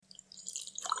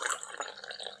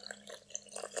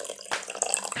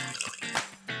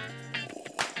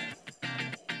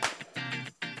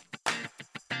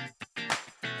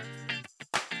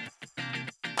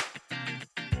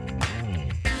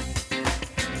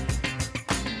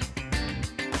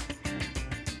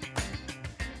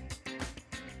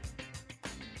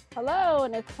Hello,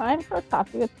 and it's time for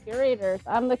Coffee with Curators.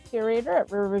 I'm the curator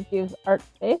at River Review's Art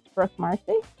Space, Brooke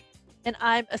Marcy. And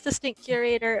I'm assistant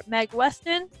curator Meg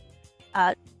Weston.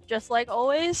 Just like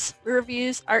always, River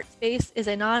Review's Art Space is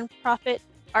a nonprofit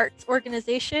arts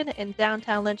organization in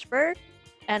downtown Lynchburg,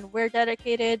 and we're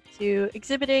dedicated to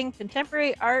exhibiting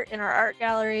contemporary art in our art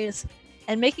galleries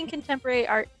and making contemporary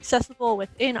art accessible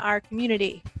within our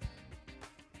community.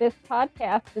 This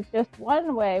podcast is just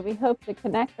one way we hope to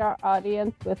connect our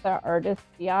audience with our artists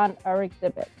beyond our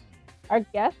exhibits. Our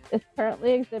guest is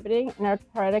currently exhibiting in our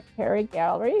Tarta Carey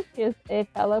Gallery. She is a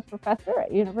fellow professor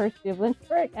at University of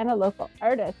Lynchburg and a local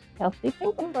artist, Kelsey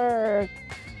Tinklenberg.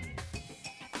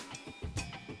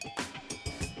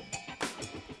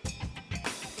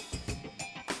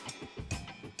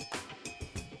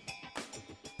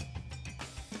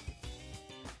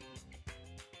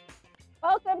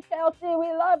 Welcome, Kelsey. We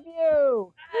love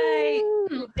you. Hi.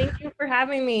 Thank you for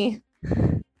having me.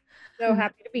 So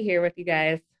happy to be here with you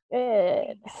guys.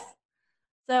 Good.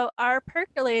 So our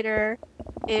percolator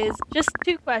is just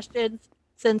two questions.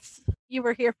 Since you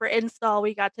were here for install,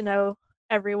 we got to know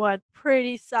everyone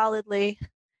pretty solidly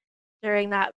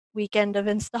during that weekend of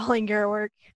installing your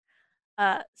work.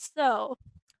 So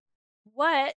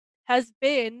what has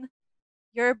been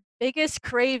your biggest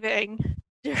craving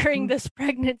during this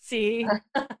pregnancy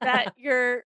that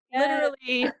you're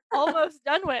literally almost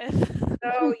done with?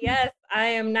 So yes, I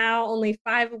am now only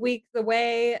 5 weeks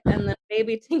away, and then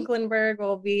baby Tinklenberg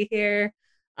will be here.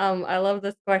 I love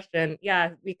this question.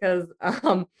 Yeah, because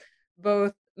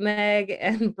both Meg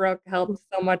and Brooke helped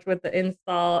so much with the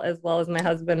install, as well as my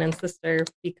husband and sister,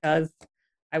 because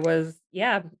I was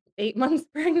 8 months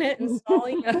pregnant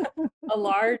installing a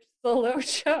large solo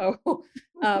show.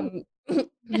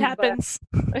 It happens.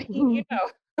 You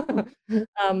know.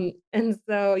 And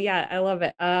so I love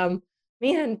it.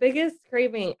 Man, biggest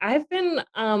craving. I've been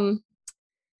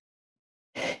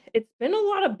it's been a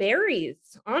lot of berries,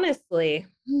 honestly.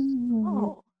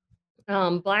 Oh.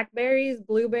 Blackberries,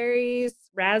 blueberries,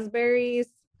 raspberries.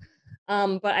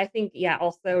 But I think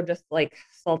also just like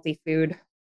salty food.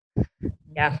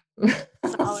 Yeah.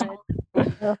 Solid.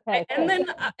 Okay. And then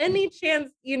any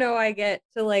chance, I get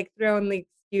to like throw in the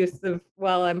excuse of,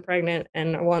 well, I'm pregnant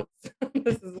and I want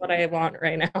this is what I want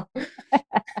right now.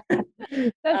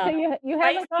 So you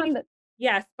haven't gone the...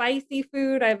 Yeah, spicy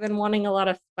food. I've been wanting a lot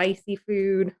of spicy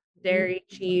food, dairy,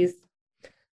 cheese,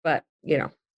 but a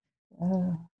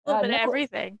little bit of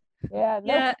everything.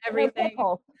 Yeah, everything.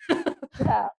 No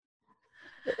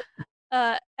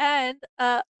yeah. And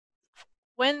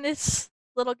when this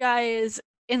little guy is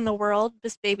in the world,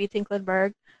 this baby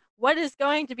Tinklenberg, what is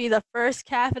going to be the first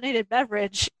caffeinated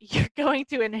beverage you're going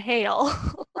to inhale?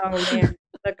 Oh man,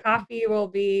 the coffee will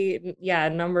be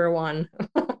number one.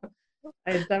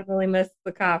 I definitely miss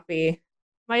the coffee.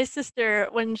 My sister,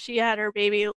 when she had her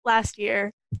baby last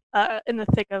year, in the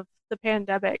thick of the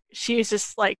pandemic, she was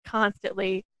just like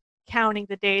constantly counting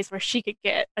the days where she could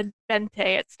get a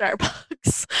venti at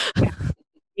Starbucks.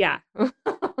 Yeah.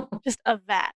 Just a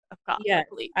vat of coffee. Yeah,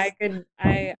 please. I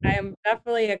am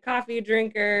definitely a coffee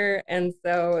drinker, and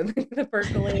so the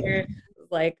percolator was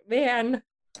like, man,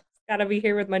 gotta be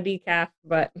here with my decaf.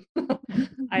 But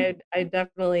I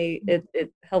definitely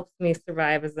it helps me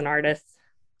survive as an artist.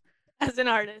 As an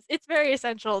artist, it's very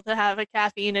essential to have a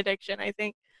caffeine addiction, I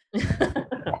think.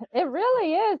 It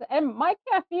really is. And my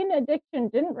caffeine addiction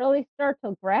didn't really start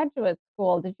till graduate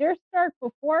school. Did yours start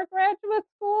before graduate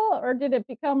school, or did it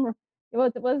become,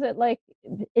 was it like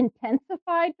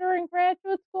intensified during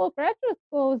graduate school? Graduate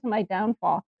school was my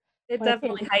downfall. It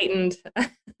definitely heightened.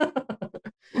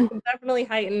 It definitely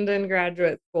heightened in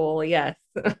graduate school, yes.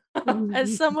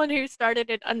 As someone who started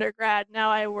in undergrad, now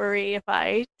I worry if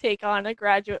I take on a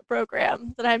graduate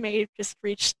program that I may just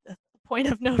reach the point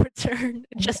of no return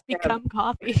and just become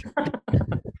coffee.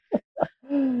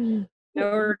 No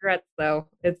regrets, though.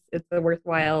 It's a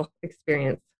worthwhile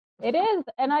experience. It is.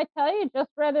 And I tell you, just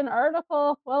read an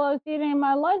article while I was eating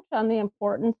my lunch on the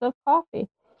importance of coffee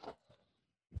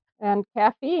and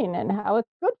caffeine and how it's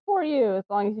good for you as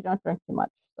long as you don't drink too much.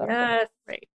 So. Yes.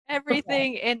 Right.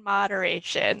 Everything in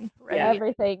moderation, right? Yeah,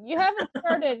 everything. You haven't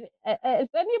started. Does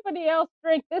anybody else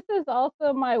drink? This is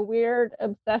also my weird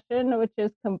obsession, which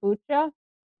is kombucha.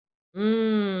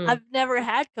 I've never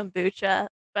had kombucha,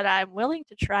 but I'm willing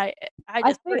to try it. I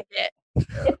just forget.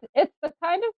 It's the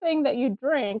kind of thing that you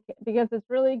drink because it's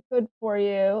really good for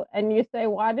you, and you say,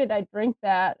 "Why did I drink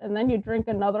that?" And then you drink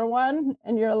another one,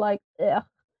 and you're like, "Ugh."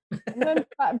 And then,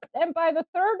 and by the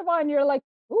third one, you're like,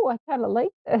 "Ooh, I kind of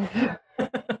like this."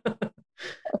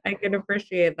 I can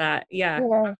appreciate that. Yeah.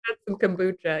 I've had some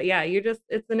kombucha. Yeah,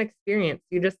 it's an experience.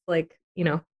 You just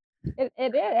It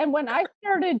is. And when I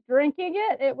started drinking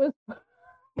it, it was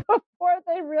before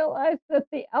they realized that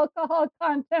the alcohol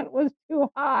content was too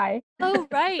high. Oh,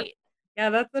 right. Yeah,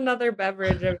 that's another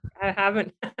beverage I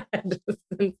haven't had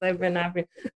since I've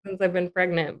been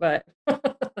pregnant, but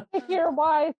If you're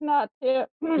wise not to.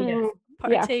 yes.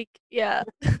 Yeah. Partake. Yeah.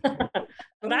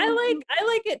 But I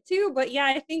like it too, but yeah,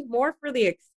 I think more for the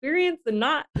experience and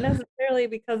not necessarily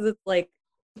because it's like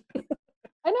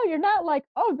I know you're not like,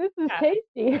 oh, this is yeah.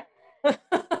 tasty.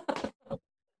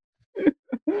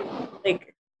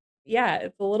 Like yeah,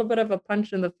 it's a little bit of a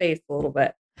punch in the face a little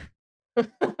bit.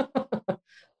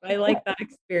 I like that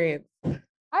experience.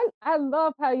 I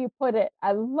love how you put it.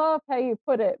 I love how you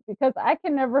put it because I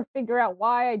can never figure out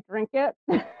why I drink it.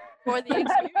 For the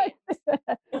experience.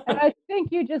 And I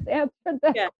think you just answered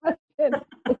that Yeah. question.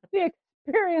 It's the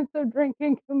experience of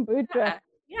drinking kombucha.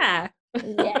 Yeah.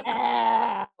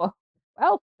 Yeah.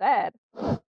 Well said.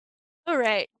 All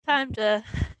right, time to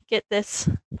get this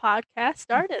podcast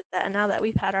started then, now that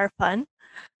we've had our fun.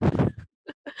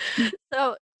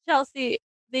 So, Chelsea,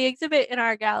 the exhibit in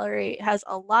our gallery has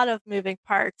a lot of moving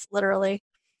parts, literally.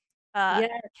 Yeah.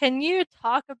 Can you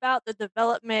talk about the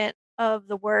development of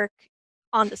the work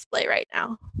on display right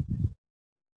now?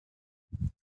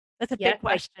 That's a Yes, big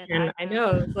question. I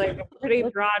know it's like a pretty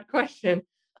broad question.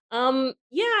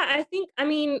 Yeah, I think I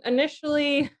mean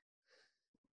initially,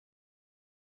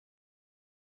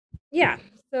 yeah.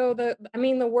 So the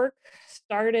work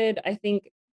started, I think,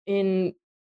 in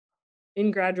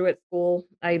graduate school.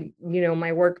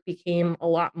 My work became a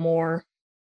lot more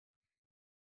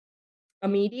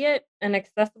immediate and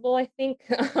accessible, I think,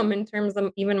 in terms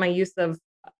of even my use of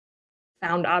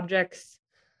found objects.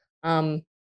 Um,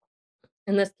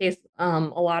 in this case, a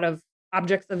lot of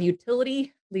objects of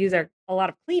utility. These are a lot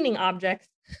of cleaning objects,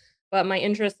 but my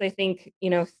interest, I think,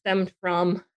 stemmed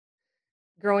from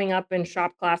growing up in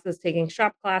shop classes, taking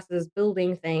shop classes,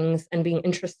 building things, and being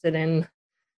interested in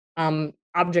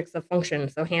objects of function,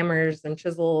 so hammers and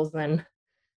chisels, and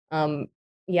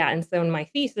yeah. And so in my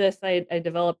thesis, I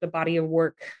developed a body of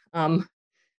work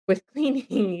with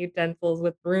cleaning utensils,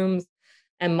 with brooms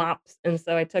and mops, and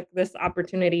so I took this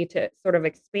opportunity to sort of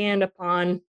expand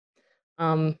upon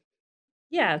um,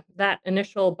 yeah, that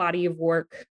initial body of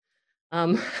work.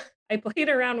 Um, I played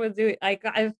around with doing.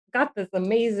 I've got this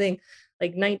amazing,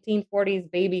 like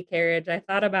 1940s baby carriage. I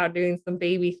thought about doing some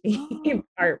baby themed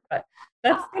art, but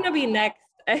that's gonna be next.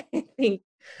 I think.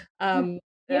 Um,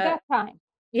 You got time.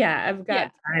 yeah, I've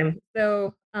got time.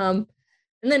 So, and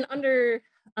then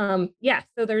yeah.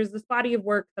 So there's this body of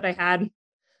work that I had.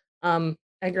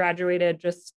 I graduated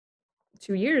just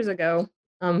 2 years ago.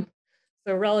 So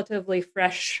relatively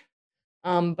fresh.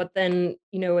 But then,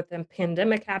 with the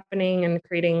pandemic happening and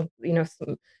creating,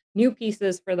 some new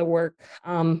pieces for the work,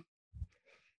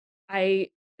 I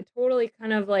totally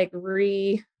kind of like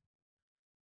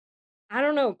I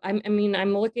don't know. I mean,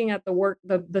 I'm looking at the work,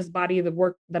 this body of the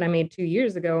work that I made 2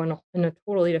 years ago in a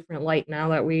totally different light now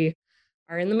that we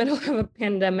are in the middle of a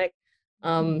pandemic.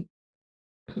 Um,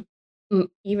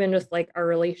 Even just like our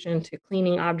relation to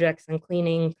cleaning objects and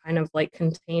cleaning kind of like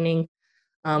containing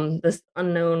this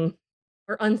unknown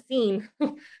or unseen,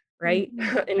 right?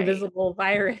 Invisible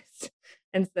virus.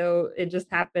 And so it just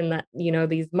happened that,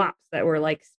 these mops that were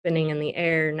like spinning in the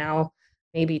air now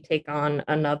maybe take on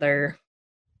another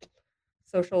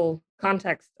social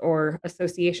context or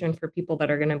association for people that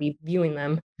are going to be viewing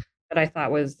them that I thought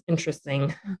was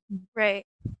interesting. Right.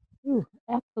 Ooh,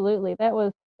 absolutely. That's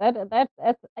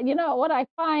what I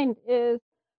find is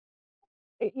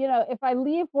if I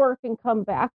leave work and come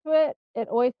back to it, it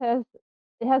has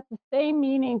the same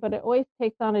meaning, but it always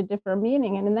takes on a different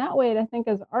meaning. And in that way, I think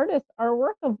as artists, our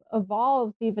work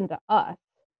evolves even to us.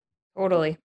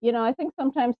 Totally. I think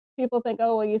sometimes people think,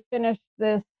 oh, well, you finished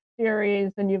this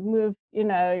series and you've moved,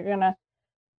 you're gonna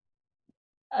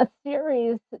a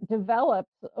series develops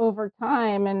over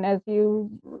time, and as you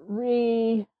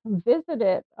revisit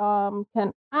it,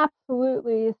 can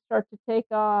absolutely start to take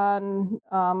on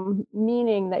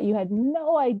meaning that you had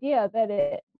no idea that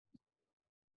it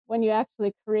when you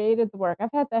actually created the work.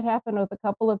 I've had that happen with a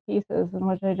couple of pieces in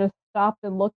which I just stopped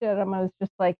and looked at them and was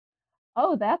just like,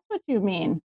 oh, that's what you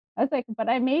mean. I was like, but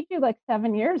I made you like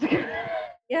 7 years ago.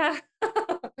 Yeah.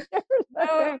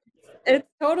 No, it's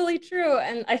totally true.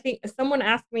 And I think someone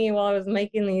asked me while I was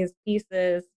making these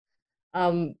pieces,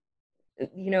 um,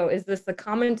 is this a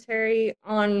commentary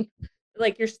on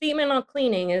like your statement on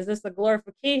cleaning? Is this a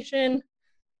glorification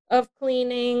of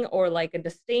cleaning or like a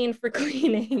disdain for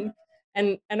cleaning?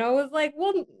 And I was like,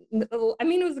 well, I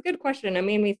mean, it was a good question. It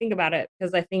made me think about it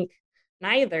because I think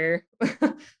neither.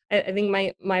 I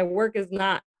think my work is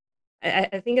not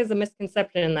I think is a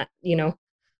misconception that,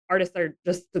 artists are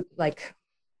just like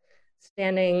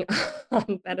standing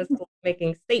on pedestals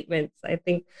making statements. I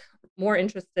think more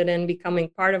interested in becoming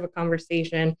part of a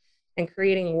conversation and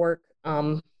creating work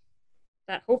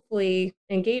that hopefully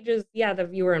engages, the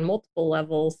viewer on multiple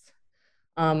levels.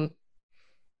 Um,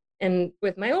 and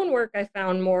with my own work, I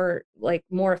found more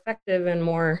effective and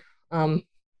more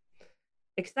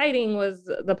exciting was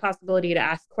the possibility to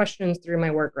ask questions through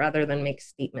my work rather than make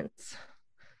statements.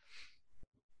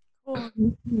 Cool.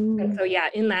 And so,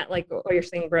 in that, like what you're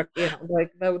saying, Brooke,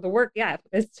 like the work,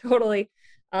 it's totally,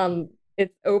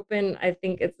 it's open. I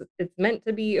think it's meant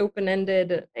to be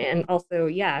open-ended, and also,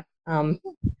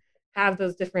 have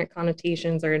those different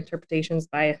connotations or interpretations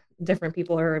by different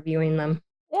people who are reviewing them.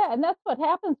 Yeah, and that's what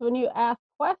happens when you ask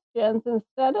questions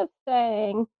instead of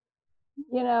saying,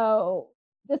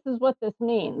 this is what this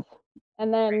means,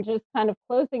 and then just kind of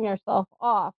closing yourself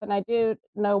off. And I do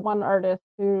know one artist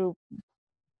who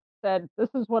said, this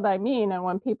is what I mean. And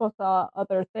when people saw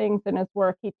other things in his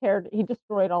work, he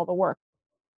destroyed all the work.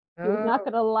 He was not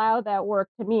going to allow that work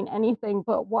to mean anything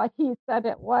but what he said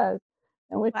it was.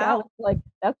 And which I was like,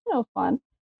 that's no fun.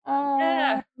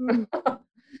 Yeah.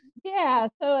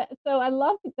 So I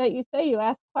love that you say you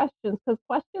ask questions, because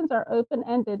questions are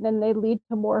open-ended and they lead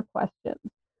to more questions.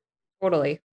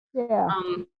 Totally. Yeah.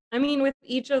 I mean, with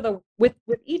each of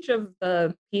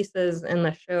the pieces in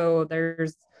the show,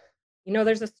 there's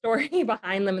a story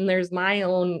behind them, and there's my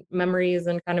own memories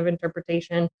and kind of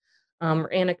interpretation,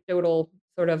 or anecdotal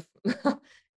sort of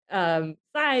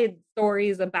side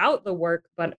stories about the work.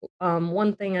 But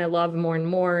one thing I love more and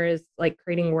more is like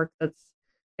creating work that's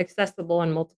accessible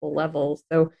on multiple levels.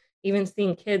 So even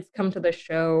seeing kids come to the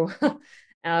show.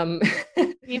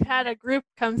 We've had a group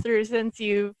come through since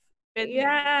you've been.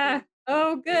 Yeah.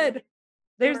 Oh, good.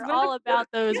 We're all about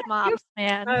those moms,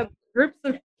 man. Groups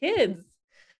of kids,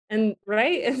 and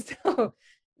right, and so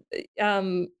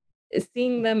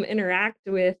seeing them interact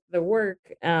with the work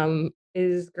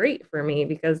is great for me,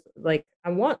 because like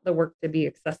I want the work to be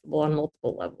accessible on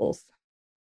multiple levels.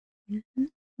 Mm-hmm.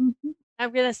 Mm-hmm.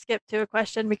 I'm gonna skip to a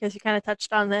question because you kind of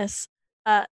touched on this.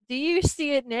 Do you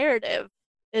see a narrative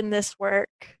in this work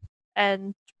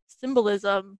and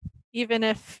symbolism, even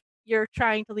if you're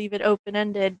trying to leave it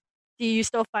open-ended? Do you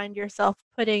still find yourself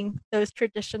putting those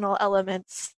traditional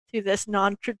elements to this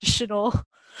non-traditional?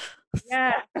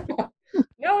 Yeah.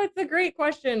 No, it's a great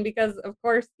question, because of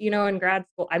course, in grad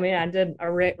school, I mean, I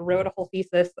wrote a whole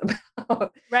thesis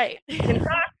about, right. In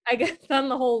fact, I guess on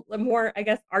the more, I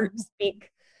guess, art speak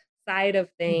side of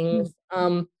things.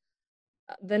 The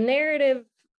narrative,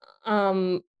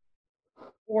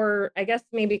 or I guess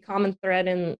maybe common thread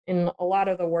in a lot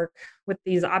of the work with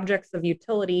these objects of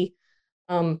utility,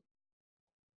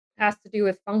 has to do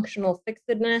with functional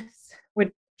fixedness,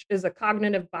 which is a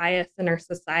cognitive bias in our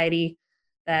society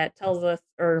that tells us,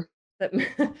 or that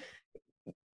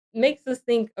makes us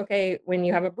think, okay, when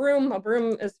you have a broom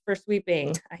is for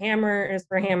sweeping, a hammer is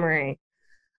for hammering,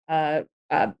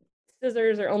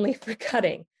 scissors are only for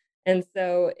cutting. And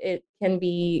so it can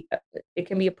be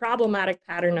a problematic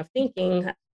pattern of thinking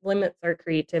that limits our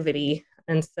creativity.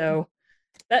 And so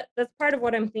that's part of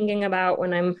what I'm thinking about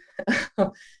when I'm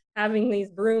having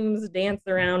these brooms dance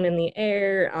around in the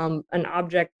air, an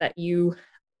object that you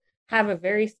have a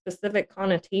very specific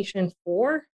connotation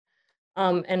for,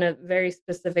 and a very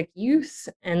specific use,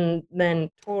 and then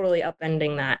totally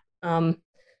upending that. And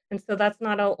so that's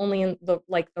not only in the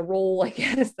role, I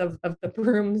guess, of the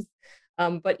brooms,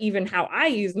 but even how I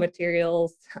use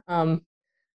materials.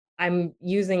 I'm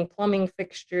using plumbing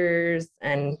fixtures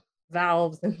and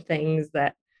valves and things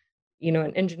that,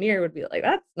 an engineer would be like,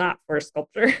 that's not for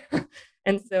sculpture.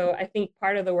 And so I think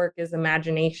part of the work is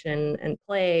imagination and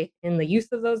play in the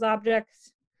use of those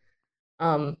objects.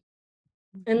 And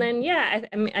then,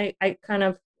 I mean, I kind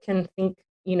of can think,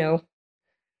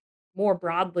 more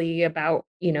broadly about,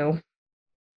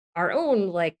 our own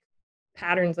like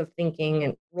patterns of thinking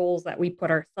and roles that we put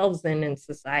ourselves in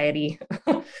society.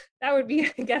 That would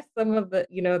be, I guess, some of the,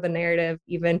 the narrative,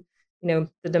 even, the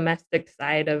domestic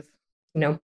side of,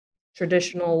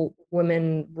 traditional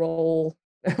women role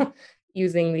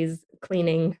using these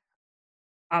cleaning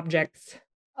objects.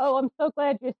 Oh, I'm so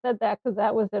glad you said that, because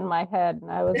that was in my head, and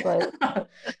I was like,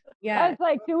 yeah, I was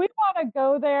like, do we want to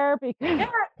go there? Because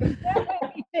that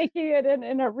might be taking it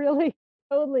in a really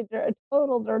different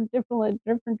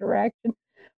direction.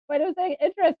 But it was like,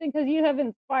 interesting, because you have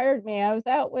inspired me. I was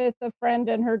out with a friend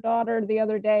and her daughter the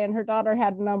other day, and her daughter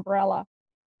had an umbrella,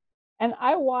 and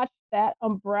I watched that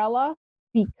umbrella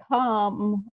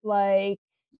become like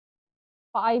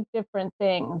 5 different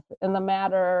things in the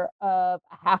matter of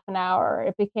a half an hour.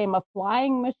 It became a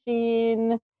flying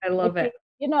machine. I love it.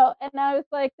 And I was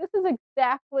like, this is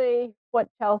exactly what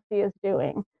Chelsea is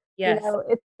doing. Yes.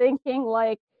 It's thinking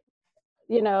like,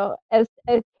 as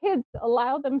kids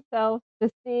allow themselves to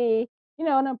see,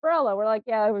 an umbrella. We're like,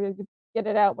 yeah, we're gonna get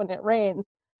it out when it rains.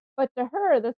 But to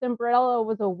her, this umbrella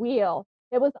was a wheel.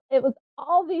 It was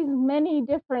all these many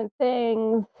different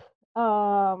things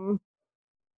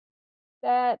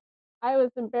that I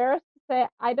was embarrassed to say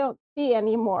I don't see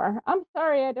anymore. I'm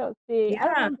sorry, I don't see. I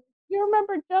don't Yeah, know. You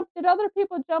remember did other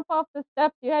people jump off the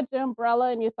steps? You had your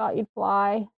umbrella and you thought you'd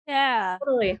fly. Yeah.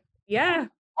 totally. Yeah.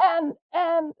 And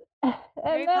Mary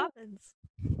and then Poppins.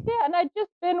 yeah, and I'd just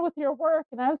been with your work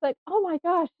and I was like, oh my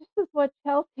gosh, this is what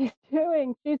Chelsea's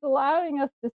doing. She's allowing us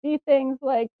to see things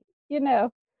like, you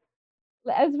know,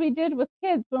 as we did with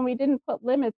kids when we didn't put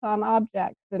limits on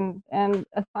objects and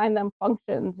assign them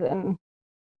functions and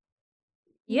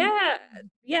Yeah.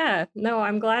 Yeah. No,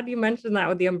 I'm glad you mentioned that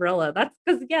with the umbrella. That's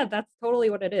because, yeah, that's totally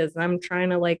what it is. I'm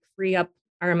trying to like free up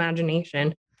our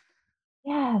imagination.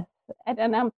 yes.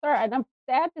 And I'm sorry, and I'm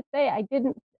sad to say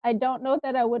I don't know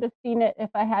that I would have seen it if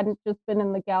I hadn't just been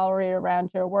in the gallery around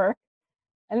your work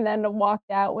and then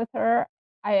walked out with her.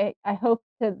 I hope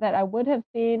that I would have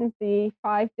seen the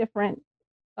 5 different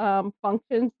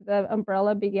functions the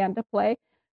umbrella began to play.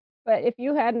 But if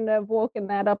you hadn't have woken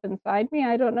that up inside me,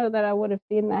 I don't know that I would have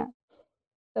seen that.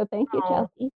 So thank you, Oh,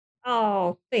 Chelsea.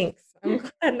 oh, thanks.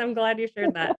 I'm glad you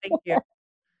shared that. Thank you.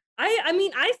 I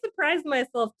mean, I surprised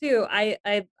myself too.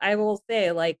 I will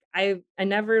say, like, I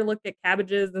never looked at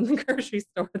cabbages in the grocery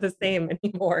store the same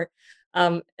anymore.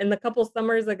 And a couple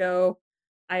summers ago,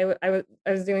 I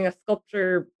was doing a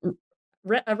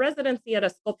a residency at a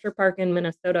sculpture park in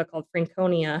Minnesota called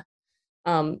Franconia.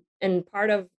 And part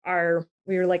of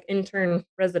we were like intern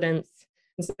residents,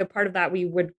 and so part of that we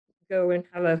would go and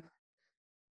have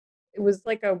it was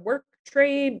like a work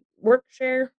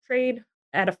share trade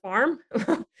at a farm.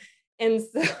 And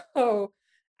so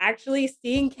actually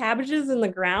seeing cabbages in the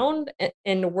ground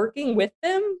and working with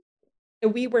them,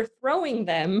 we were throwing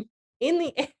them in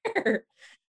the air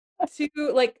to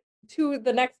to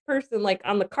the next person like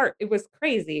on the cart. It was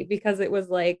crazy because it was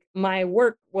like my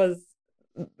work was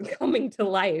coming to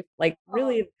life. Like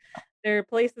really there are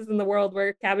places in the world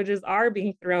where cabbages are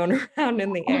being thrown around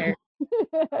in the air.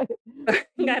 I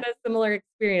had a similar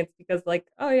experience because like,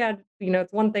 oh yeah,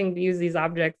 it's one thing to use these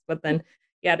objects, but then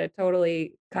yeah, to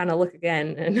totally kind of look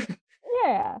again and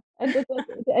Yeah, and to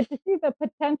see the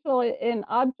potential in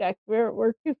objects.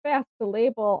 We're too fast to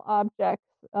label objects,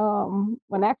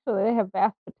 when actually they have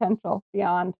vast potential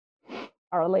beyond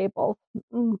our labels.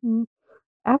 Mhm.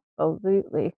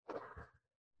 Absolutely.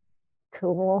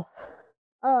 Cool.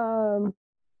 Um,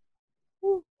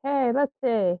 okay, let's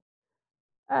see.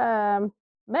 Um,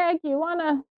 Meg, you want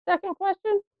a second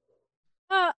question?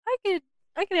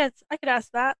 I could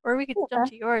ask that, or we could jump Yeah,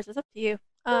 to yours. It's up to you.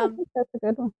 I Um, think that's a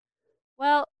good one.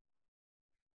 well,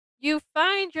 you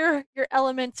find your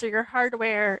elements or your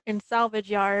hardware in salvage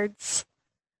yards.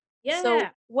 So, yeah.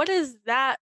 what is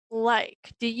that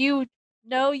like? Do you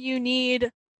know you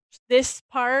need this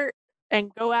part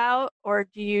and go out, or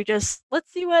do you just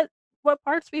let's see what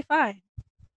parts we find?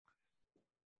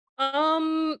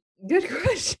 Good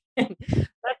question.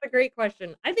 That's a great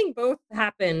question. I think both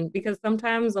happen because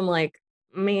sometimes I'm like,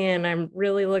 man, I'm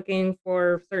really looking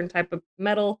for a certain type of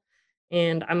metal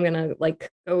and I'm gonna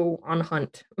like go on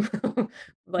hunt,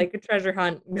 like a treasure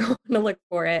hunt, going to look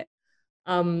for it.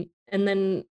 And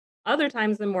then other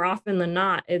times, and more often than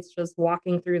not, it's just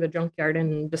walking through the junkyard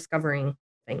and discovering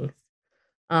things.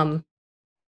 I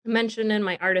mentioned in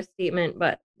my artist statement,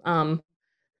 but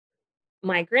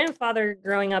my grandfather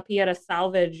growing up, he had a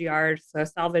salvage yard, so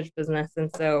salvage business. And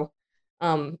so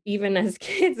even as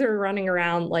kids are running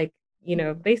around, like,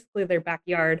 basically their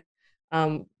backyard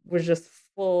was just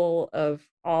full of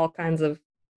all kinds of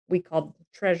we called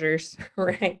treasures,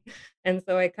 right? And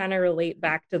so I kind of relate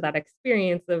back to that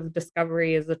experience of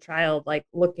discovery as a child, like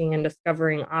looking and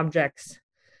discovering objects.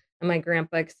 And my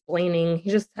grandpa explaining, he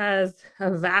just has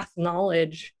a vast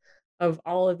knowledge of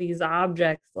all of these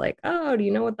objects. Like, oh, do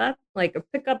you know what that's like?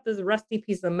 Pick up this rusty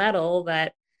piece of metal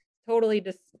that totally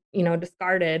just,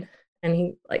 discarded. And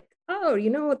he like, oh, you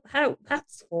know what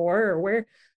that's for, or where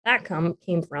that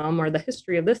came from, or the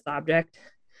history of this object.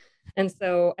 And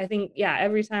so I think, yeah,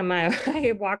 every time I,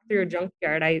 I walk through a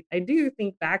junkyard, I do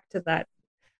think back to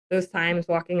those times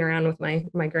walking around with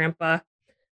my grandpa.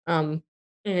 Um,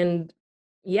 and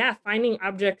yeah, finding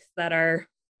objects that are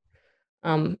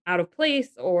out of place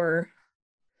or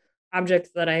objects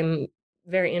that I'm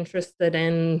very interested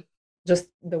in just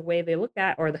the way they look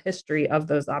at or the history of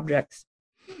those objects.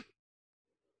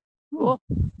 Cool.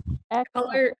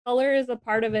 Excellent. Color is a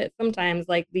part of it sometimes,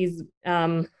 like these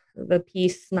the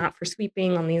piece Not for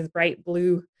Sweeping on these bright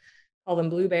blue, call them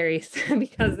blueberries,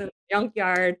 because in the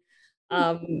junkyard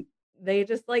they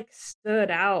just like stood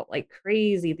out like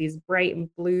crazy, these bright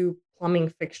blue plumbing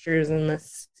fixtures in the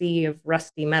sea of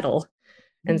rusty metal.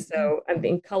 And so I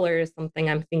think color is something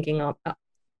I'm thinking of,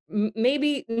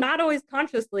 maybe not always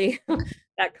consciously.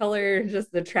 That color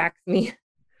just attracts me.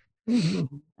 Oh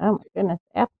my goodness,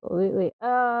 absolutely.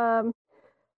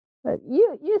 But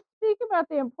you speak about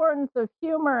the importance of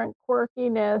humor and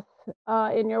quirkiness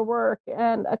in your work,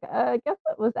 and I guess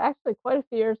it was actually quite a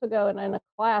few years ago, and in a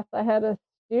class, I had a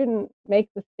student make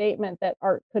the statement that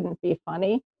art couldn't be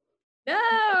funny.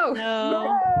 No.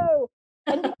 No,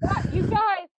 and you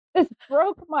guys, this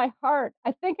broke my heart.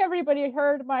 I think everybody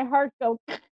heard my heart go.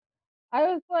 I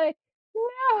was like,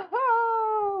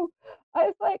 no. I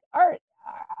was like, art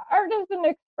is an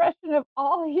expression of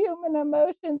all human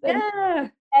emotions, Yeah.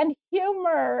 and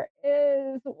humor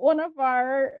is one of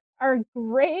our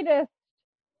greatest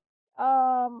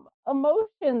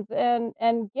emotions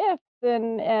and gifts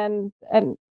and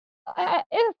of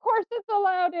course it's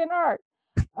allowed in art.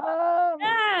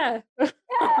 Yeah.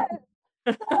 Yes,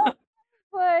 so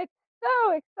like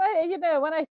so excited,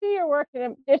 when I see your work, and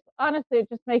it just honestly it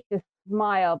just makes you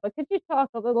smile. But could you talk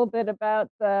a little bit about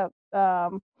the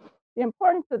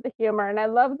importance of the humor? And I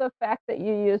love the fact that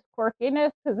you use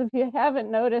quirkiness, because if you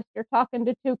haven't noticed, you're talking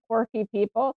to two quirky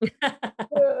people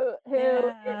who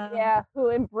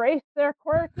embrace their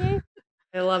quirky.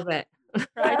 I love it.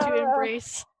 Try to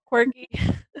embrace quirky.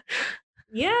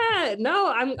 Yeah, no,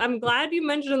 I'm glad you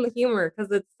mentioned the humor because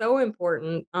it's so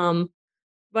important.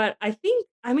 But I think,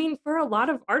 I mean, for a lot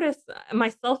of artists,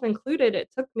 myself included, it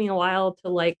took me a while to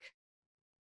like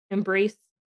embrace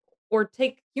or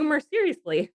take humor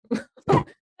seriously.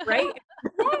 Right?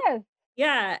 Yes.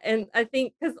 Yeah, and I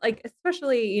think because like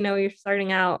especially, you're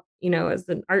starting out, as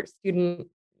an art student,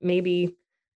 maybe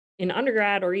in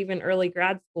undergrad or even early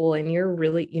grad school, and you're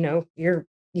really,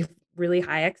 you've really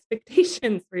high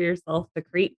expectations for yourself to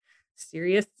create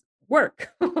serious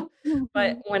work.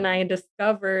 But Mhm. when I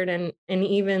discovered and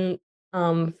even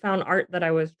found art that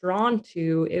I was drawn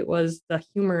to, it was the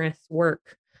humorous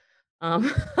work. Um,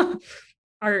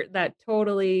 art that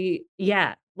totally,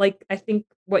 yeah, like I think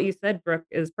what you said, Brooke,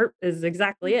 is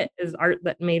exactly it. Is art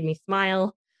that made me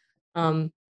smile.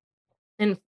 Um,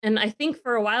 and I think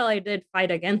for a while I did fight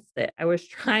against it. I was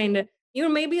trying to,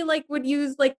 maybe like would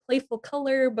use like playful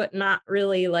color, but not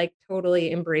really like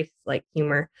totally embrace like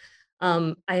humor.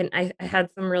 I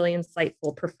had some really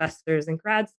insightful professors in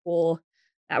grad school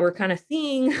that were kind of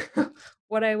seeing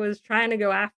what I was trying to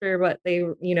go after, but they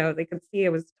could see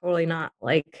it was totally not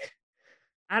like,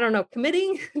 I don't know,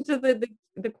 committing to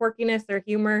the quirkiness or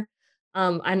humor.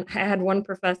 I had one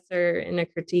professor in a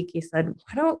critique. He said,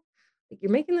 "Why don't like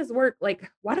you're making this work? Like,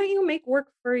 why don't you make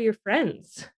work for your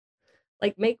friends?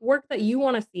 Like, make work that you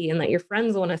want to see and that your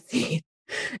friends want to see."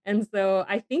 And so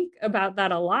I think about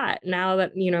that a lot now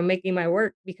that making my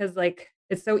work, because like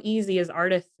it's so easy as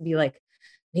artists to be like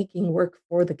making work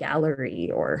for the gallery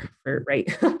or for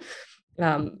right.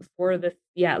 For this,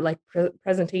 yeah, like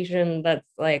presentation that's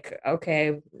like,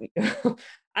 okay,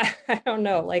 I don't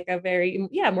know, like a very,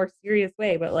 yeah, more serious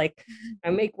way, but like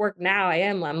I make work now,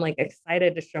 I'm like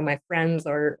excited to show my friends,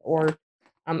 or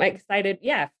I'm excited,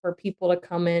 yeah, for people to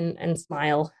come in and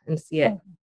smile and see it. Oh,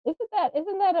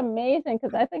 isn't that amazing?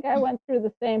 Because I think I went through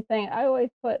the same thing. I always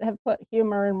have put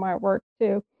humor in my work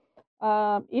too.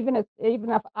 Even if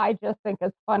I just think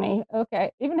it's funny,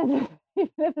 okay, even if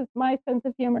even if it's my sense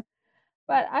of humor.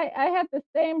 But I had the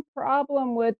same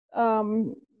problem with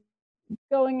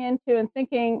going into and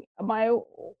thinking my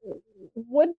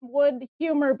would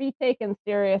humor be taken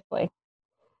seriously?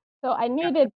 So I Yeah,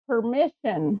 needed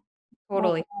permission.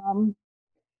 totally. Um,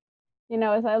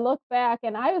 as I look back,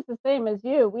 and I was the same as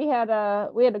you. We had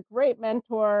a great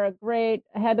mentor, a great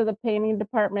head of the painting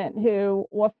department, who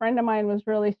a friend of mine was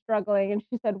really struggling, and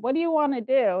she said, "What do you want to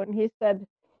do?" And he said,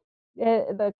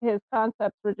 his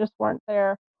concepts weren't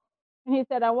there. And he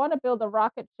said, "I want to build a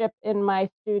rocket ship in my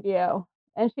studio."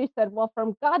 And she said, "Well,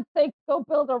 from God's sake, go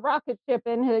build a rocket ship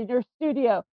in your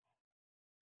studio."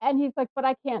 And he's like, "But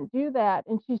I can't do that."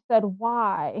 And she said,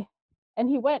 "Why?" And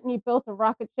he went and he built a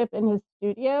rocket ship in his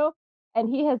studio, and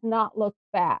he has not looked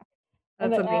back.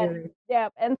 And That's amazing. yeah,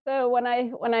 and so when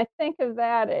I think of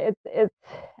that, it's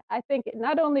I think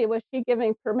not only was she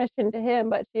giving permission to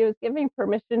him, but she was giving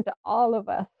permission to all of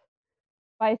us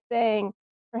by saying,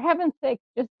 "For heaven's sake,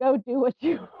 just go do what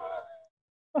you."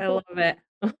 I love it.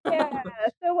 Yeah.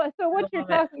 So what I you're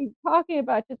love it. talking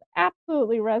about just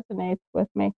absolutely resonates with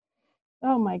me.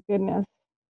 Oh my goodness.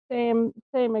 Same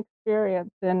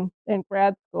experience in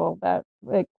grad school, that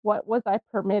like what was I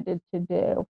permitted to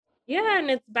do? Yeah, and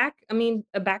it's back, I mean,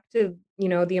 back to,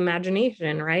 the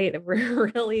imagination, right? If we're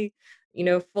really,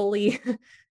 fully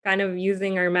kind of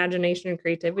using our imagination and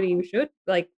creativity, we should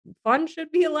like fun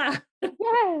should be allowed.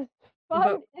 Yes, But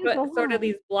fun is but sort of allowed.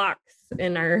 these blocks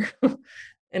in our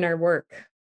in our work.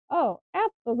 Oh,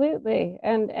 absolutely.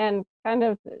 And kind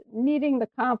of needing the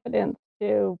confidence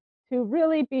to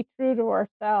really be true to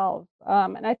ourselves.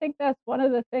 And I think that's one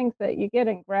of the things that you get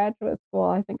in graduate school.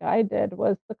 I think I did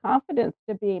was the confidence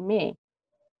to be me.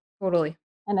 Totally.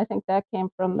 And I think that came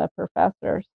from the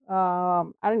professors. I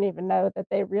don't even know that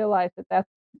they realized that that's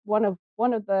one of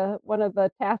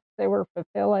the tasks they were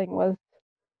fulfilling was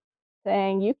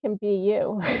saying you can be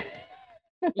you.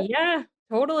 Yeah,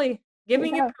 totally.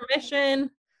 Giving you Yeah.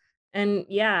 permission. And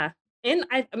yeah, and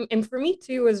for me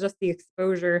too was just the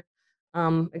exposure.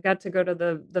 I got to go to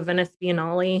the Venice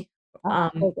Biennale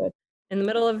Ah, um so good. in the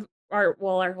middle of our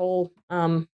whole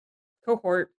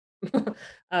cohort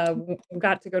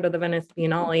got to go to the Venice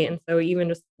Biennale, and so even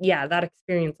just yeah, that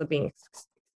experience of being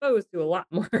exposed to a lot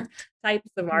more types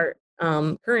of art,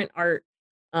 current art.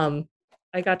 Um,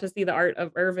 I got to see the art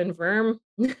of Irvin Verm,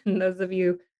 and those of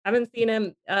you haven't seen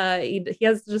him, he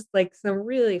has just like some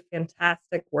really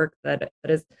fantastic work that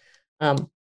is um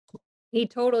he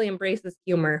totally embraces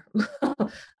humor.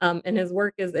 And his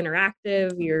work is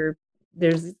interactive.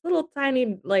 There's these little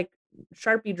tiny like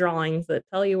Sharpie drawings that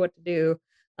tell you what to do.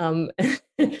 Um,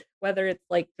 whether it's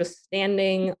like just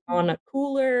standing on a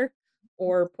cooler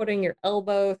or putting your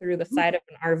elbow through the side of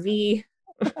an RV.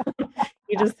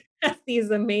 He just has these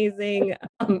amazing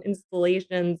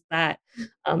installations that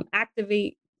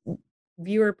activate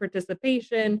viewer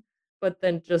participation, but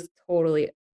then just totally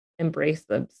embrace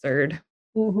the absurd.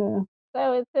 Mhm.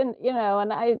 So it's and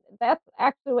that's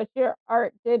actually what your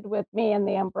art did with me and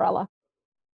the umbrella.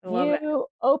 I love it. You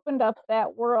opened up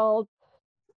that world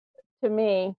to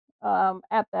me,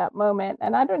 at that moment,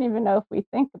 and I don't even know if we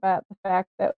think about the fact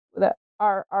that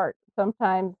our art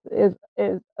sometimes is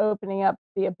opening up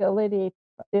the ability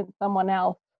in someone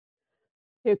else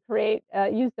to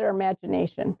use their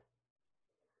imagination.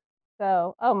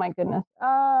 So, oh my goodness.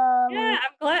 Yeah,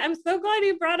 I'm so glad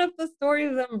you brought up the story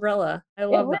of the umbrella. I It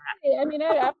love that. really I mean,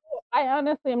 I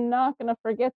honestly am not gonna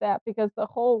forget that because the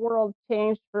whole world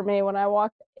changed for me when I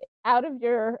walked out of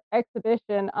your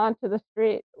exhibition onto the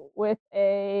street with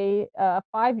a,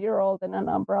 5-year-old and an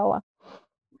umbrella.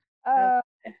 I Uh,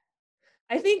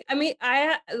 I think, I mean,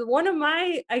 one of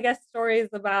my, I guess, stories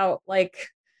about like,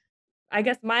 I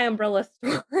guess my umbrella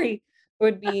story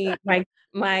would be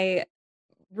my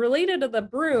related to the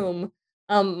broom.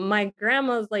 My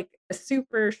grandma's like a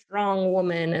super strong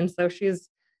woman, and so she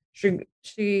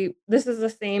this is the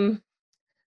same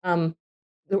um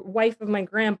the wife of my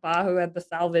grandpa who had the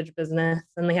salvage business,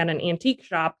 and they had an antique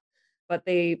shop, but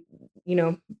they, you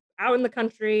know, out in the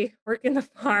country, working the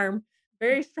farm,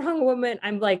 very strong woman.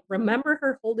 I'm like, remember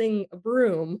her holding a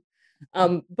broom,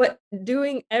 but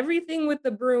doing everything with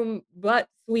the broom but but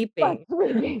sweeping.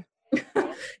 sweeping.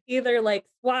 Either like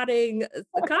swatting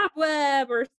a cobweb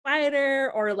or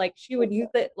spider, or like she would use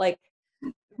it like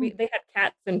they had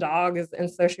cats and dogs, and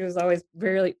so she was always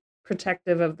very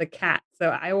protective of the cat. So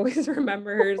I always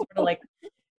remember her sort of like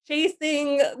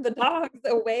chasing the dogs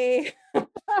away with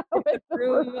the With the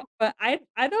broom. broom. But I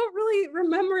don't really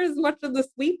remember as much of the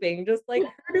sweeping, just like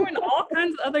her doing all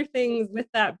kinds of other things with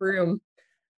that broom.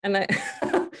 And I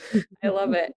I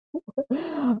love it.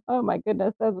 Oh my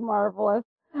goodness, that's marvelous.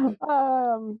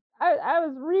 I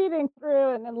was reading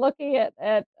through and then looking at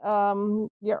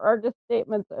your artist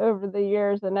statements over the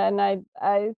years, and I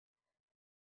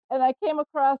came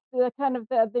across the kind of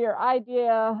your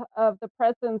idea of the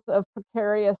presence of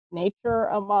precarious nature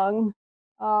among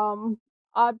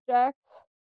objects.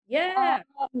 Yeah.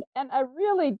 And I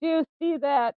really do see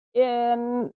that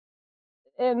in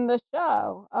the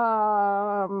show.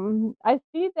 I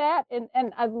see that,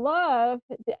 and I love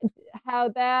how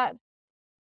that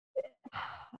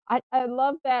I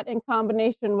love that in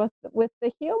combination with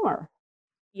the humor.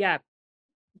 Yeah,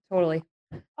 totally.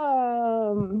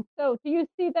 So do you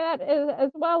see that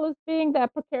as well as being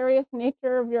that precarious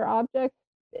nature of your objects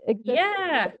existing?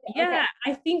 Yeah, Yeah, okay. yeah.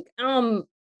 I think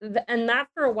and that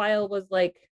for a while was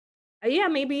like yeah,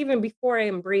 maybe even before I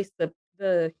embraced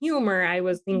the humor, I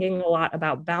was thinking a lot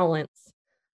about balance.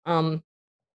 Um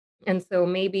and so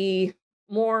maybe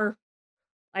more,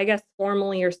 I guess,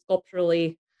 formally or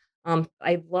sculpturally,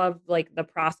 I love like the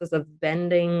process of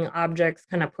bending objects,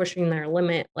 kind of pushing their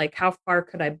limit. Like how far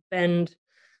could I bend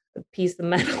a piece of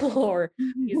metal or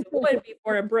piece of wood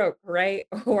before it broke, right?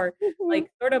 Or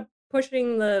like sort of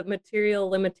pushing the material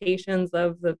limitations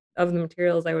of the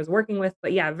materials I was working with.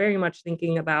 But yeah, very much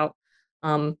thinking about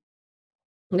um,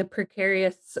 the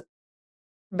precarious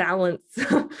balance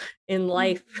in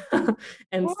life.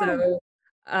 And so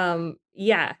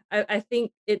yeah, I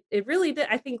think it really did.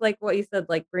 I think like what you said,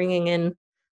 like bringing in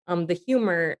the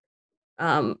humor,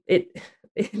 it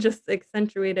it just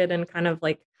accentuated and kind of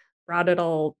like brought it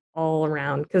all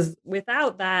around, because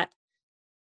without that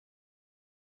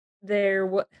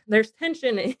there's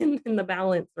tension in the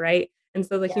balance, right? And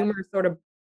so the Yeah. humor sort of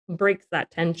breaks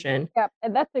that tension. Yep,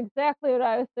 and that's exactly what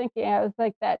I was thinking. I was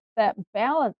like, that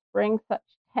balance brings such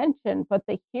tension, but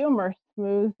the humor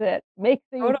smooths it, makes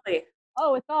you, Totally.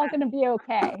 oh, it's all gonna be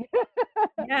okay.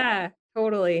 Yeah,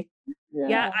 totally. Yeah,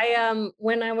 Yeah. I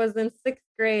when I was in 6th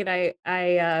grade,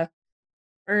 I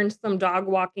earned some dog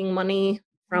walking money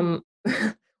from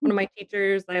one of my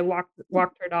teachers. I walked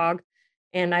her dog,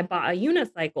 and I bought a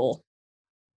unicycle.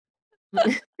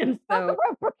 And Talk so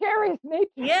about precarious nature.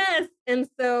 yes, and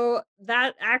so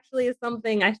that actually is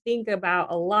something I think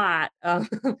about a lot,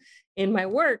 in my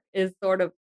work, is sort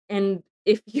of, and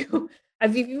if you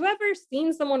have you ever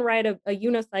seen someone ride a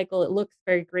unicycle, it looks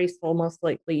very graceful, most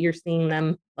likely you're seeing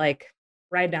them, like,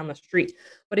 ride down the street.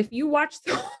 But if you watch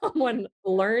someone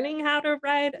learning how to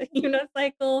ride a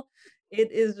unicycle,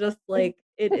 it is just, like,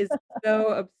 it is so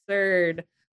absurd,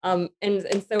 and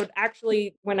so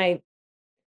actually, when I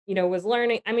was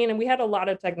learning. I mean, and we had a lot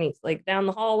of techniques, like down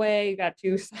the hallway, you got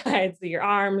two sides of your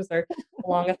arms, or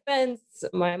along a fence,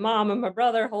 my mom and my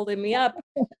brother holding me up.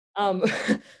 Um,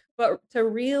 but to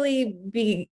really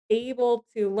be able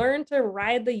to learn to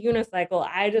ride the unicycle,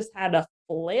 I just had to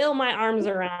flail my arms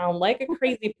around like a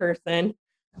crazy person.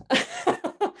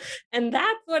 And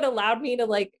that's what allowed me to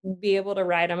like be able to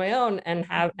ride on my own and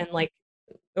have and like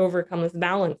overcome this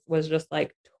balance, was just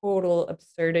like total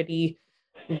absurdity,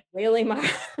 flailing my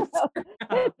arms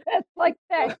around. It's like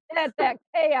that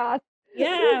chaos.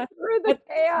 Yeah, Through the but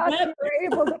chaos, that you were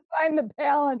able to find the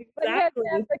balance, but you had to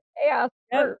have exactly. the chaos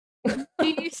Yep. first. Do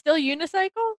you still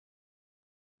unicycle?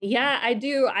 Yeah, I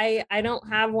do. I don't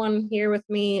have one here with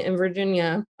me in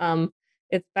Virginia.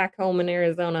 It's back home in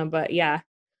Arizona, but yeah,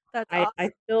 That's I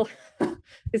awesome. still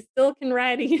I still can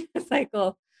ride a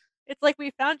unicycle. It's like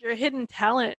we found your hidden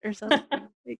talent or something.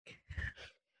 Like,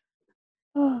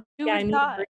 who Yeah, would I have need to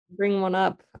thought? bring one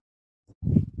up.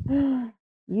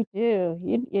 You do.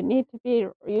 You need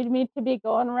to be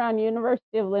going around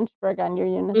University of Lynchburg on your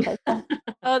unicycle.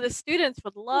 Oh, the students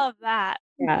would love that.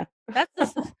 Yeah. That's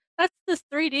this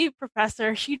 3D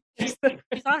professor. She's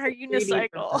on her 3D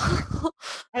unicycle.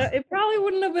 It probably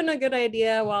wouldn't have been a good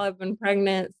idea while I've been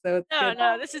pregnant, so it's No, good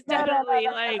no, this is No, no, no, no, definitely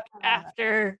no, like no, no,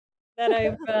 after. that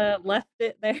I've left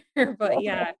it there. But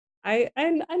yeah, I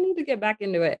need to get back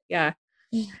into it. Yeah.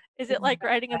 Is it like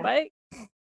riding a bike?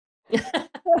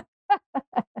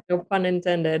 No pun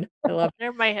intended. I love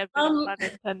There might have it. been a pun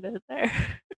intended there.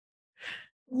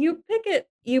 You pick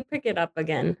it up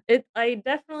again. I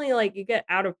definitely like, you get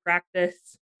out of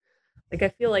practice. Like I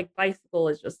feel like bicycle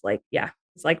is just like, yeah,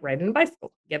 it's like riding a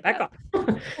bicycle. Get back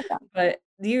on. But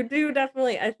you do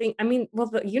definitely, I think, I mean, well,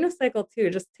 the unicycle too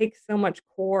just takes so much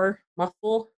core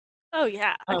muscle. Oh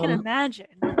yeah, I can Um imagine.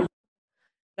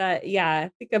 that yeah,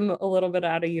 I think I'm a little bit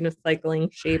out of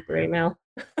unicycling shape right now.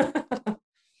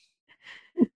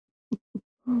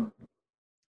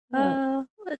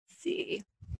 Let's see.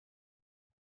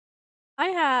 I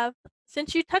have,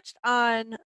 since you touched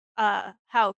on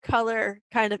how color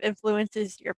kind of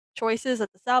influences your choices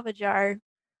at the salvage yard,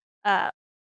 uh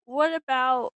what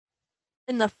about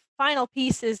in the final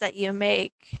pieces that you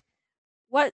make?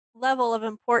 What level of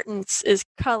importance is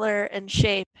color and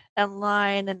shape and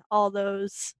line and all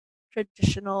those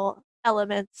traditional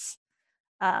elements?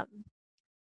 Um,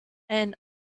 and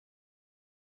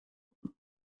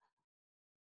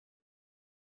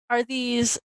are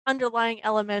these underlying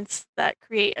elements that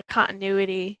create a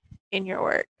continuity in your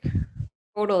work?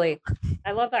 Totally.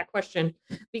 I love that question,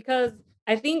 because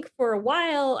I think for a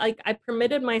while, like I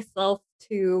permitted myself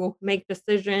to make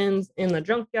decisions in the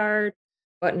junkyard,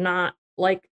 but not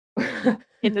like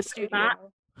In the not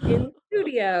studio. in the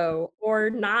studio or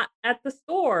not at the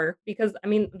store. Because I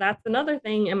mean, that's another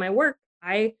thing in my work.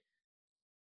 I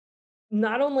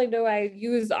not only do I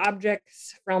use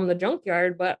objects from the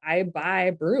junkyard, but I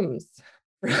buy brooms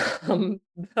from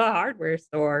the hardware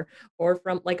store, or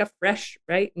from like a fresh,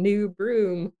 right, new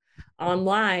broom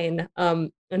online.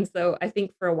 And so I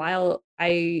think for a while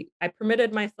I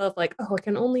permitted myself like, oh, I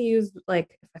can only use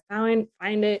like if I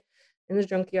find it in the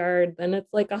junkyard, then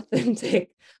it's like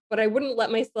authentic. But I wouldn't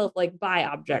let myself like buy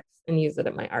objects and use it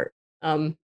in my art.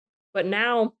 But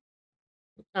now,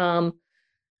 um,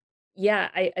 yeah,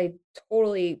 I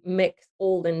totally mix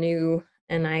old and new,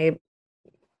 and I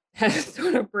have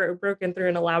sort of broken through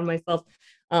and allowed myself,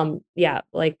 yeah,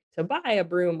 like to buy a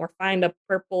broom or find a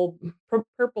purple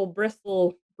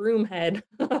bristle broom head.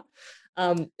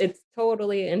 It's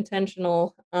totally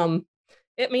intentional. I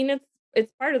mean,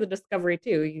 it's part of the discovery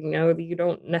too. You know, you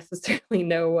don't necessarily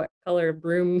know what color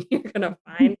broom you're gonna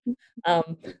find.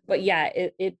 But yeah,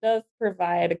 it does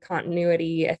provide a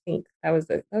continuity. I think that was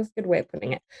a good way of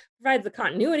putting it. Provides a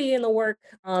continuity in the work.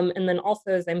 And then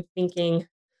also as I'm thinking,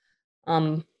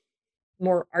 um,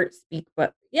 more art speak,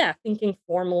 but yeah, thinking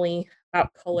formally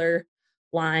about color,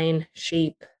 line,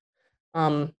 shape,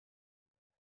 um,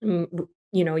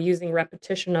 using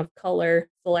repetition of color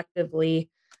selectively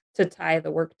to tie the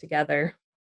work together.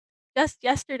 Just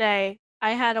yesterday,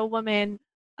 I had a woman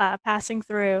passing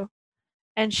through,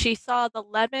 and she saw the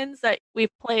lemons that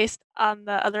we've placed on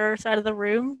the other side of the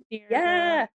room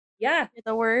Yeah, yeah. near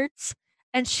the words,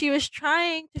 and she was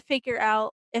trying to figure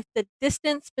out if the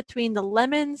distance between the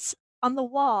lemons on the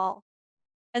wall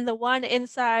and the one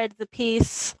inside the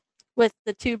piece with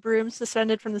the two brooms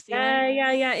suspended from the ceiling.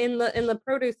 Yeah. In the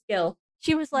produce scale.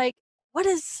 She was like, "What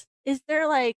is there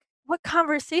like? What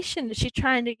conversation is she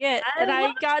trying to get?" I And I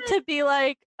love got it. to be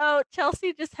like, "Oh,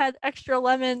 Chelsea just had extra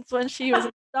lemons when she was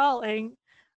installing."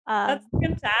 That's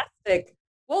fantastic.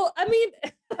 Well, I mean,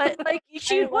 But like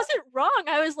she I love wasn't wrong.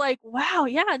 I was like, "Wow,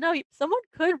 yeah, no, someone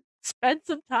could spend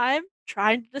some time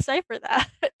trying to decipher that."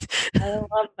 I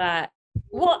love that.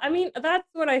 Well, I mean, that's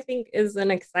what I think is an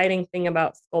exciting thing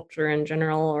about sculpture in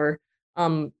general, or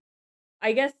um,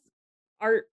 I guess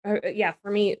art. Yeah, for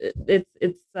me, it's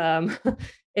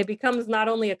it becomes not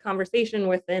only a conversation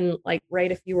within, like,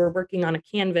 right, if you were working on a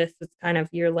canvas, it's kind of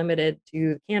you're limited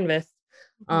to the canvas.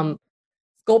 Um,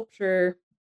 Sculpture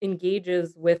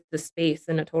engages with the space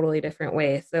in a totally different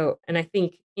way. So, and I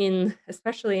think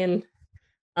especially in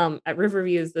at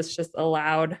Riverviews, this just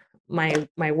allowed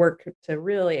my work to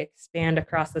really expand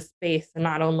across the space, and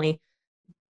not only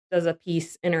does a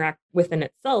piece interact within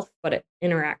itself, but it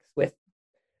interacts with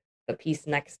the piece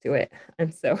next to it.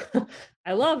 And so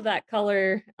I love that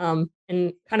color, and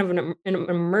kind of an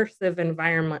immersive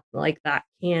environment like that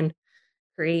can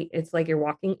create, it's like you're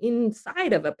walking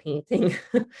inside of a painting.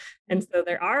 And so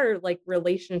there are like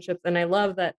relationships, and I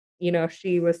love that,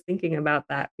 she was thinking about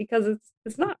that, because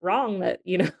it's not wrong that,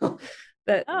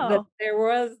 that Oh, there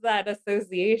was that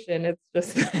association. It's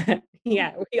just that,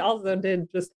 yeah, we also did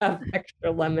just have extra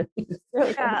lemons.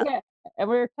 Really good. yeah, Yeah. And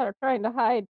we were kind of trying to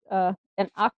hide an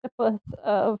octopus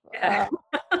of Yeah.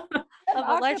 an of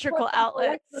octopus electrical of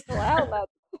outlets. electrical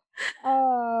outlets.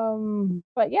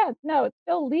 But yeah, no, it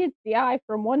still leads the eye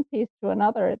from one piece to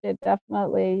another. It did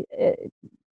definitely.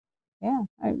 Yeah,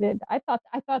 I did. I thought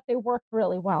they worked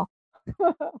really well.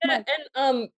 Yeah, My,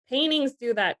 and paintings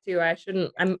do that too.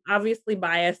 I'm obviously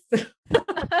biased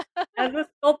as a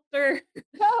sculptor,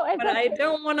 no, but I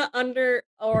don't want to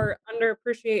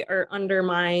underappreciate or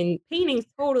undermine. Paintings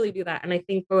totally do that. And I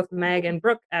think both Meg and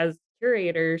Brooke, as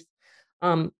curators,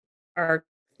 um, are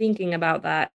thinking about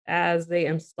that as they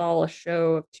install a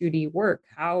show of 2D work.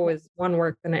 How is one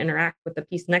work going to interact with the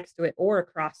piece next to it or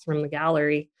across from the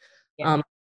gallery? yeah. Um,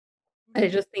 I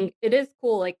just think it is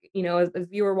cool, like, as a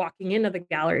viewer walking into the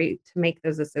gallery, to make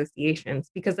those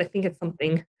associations, because I think it's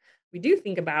something we do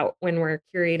think about when we're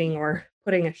curating or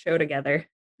putting a show together.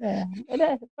 Yeah, it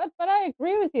is. But I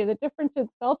agree with you. The difference in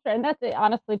sculpture, and that's it,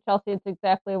 honestly, Chelsea, it's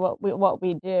exactly what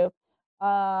we do.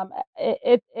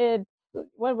 It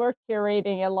when we're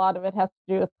curating, a lot of it has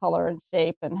to do with color and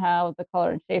shape and how the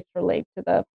color and shapes relate to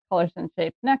the colors and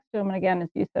shapes next to them. And again, as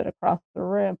you said, across the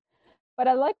room. But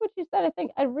I like what you said.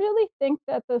 I really think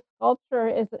that the sculpture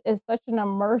is such an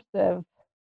immersive.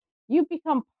 You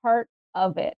become part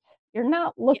of it. You're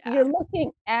not looking. Yeah. You're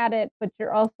looking at it, but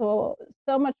you're also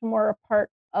so much more a part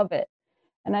of it.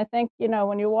 And I think,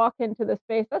 when you walk into the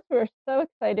space, that's why we're so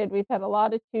excited. We've had a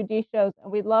lot of 2D shows,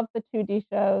 and we love the 2D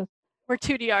shows We're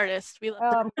 2D artists. We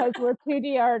love to. because we're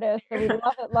 2D artists, so we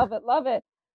love it, love it, love it.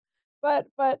 But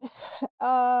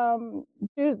due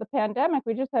to the pandemic,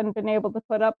 we just hadn't been able to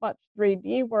put up much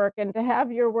 3D work, and to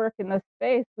have your work in the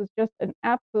space was just an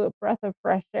absolute breath of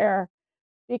fresh air,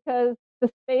 because the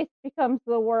space becomes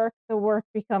the work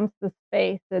becomes the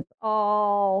space. It's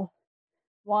all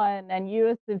one, and you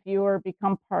as the viewer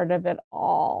become part of it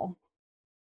all.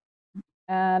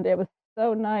 And it was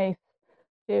so nice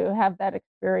to have that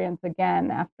experience again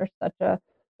after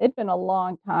it'd been a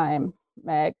long time,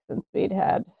 Meg, since we'd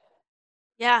had.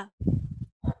 Yeah.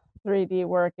 3D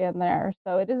work in there.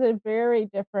 So it is a very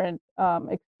different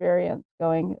experience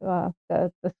going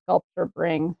the sculpture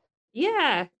brings.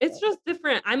 Yeah, it's just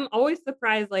different. I'm always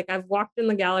surprised. Like I've walked in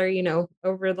the gallery,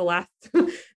 over the last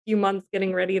few months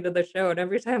getting ready to the show, and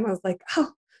every time I was like,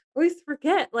 oh, I always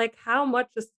forget like how much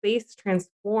a space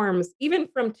transforms, even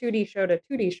from 2D show to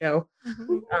 2D show.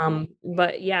 Mhm.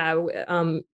 But yeah,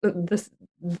 this,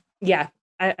 yeah,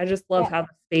 I just love Yeah. how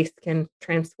the space can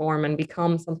transform and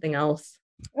become something else.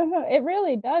 It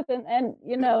really does, and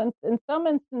in some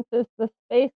instances, the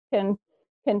space can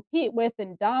compete with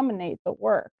and dominate the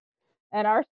work. And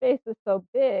our space is so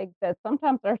big that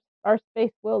sometimes our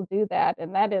space will do that,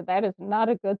 and that is not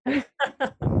a good thing.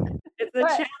 It's a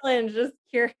But challenge as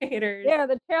curators. yeah,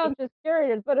 the challenge is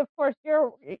curious, but of course,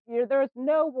 there's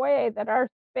no way that our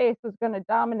space is going to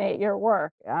dominate your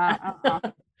work.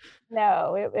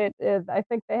 No, it is. I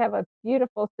think they have a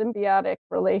beautiful symbiotic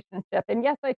relationship. And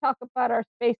yes, I talk about our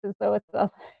spaces, though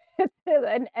it's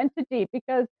an entity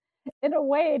because, in a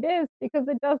way, it is because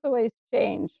it does always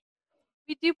change.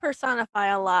 We do personify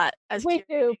a lot as We do,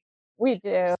 curators. we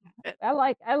do. It. I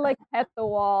like pet the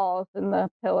walls and the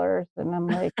pillars, and I'm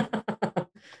like, I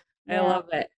yeah, love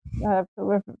it.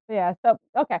 yeah. So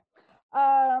okay,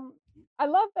 I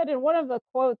love that in one of the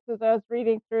quotes as I was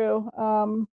reading through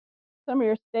some of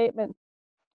your statements,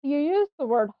 you used the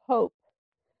word hope,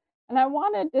 and I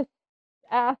wanted to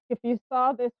ask if you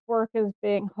saw this work as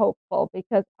being hopeful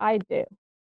because I do,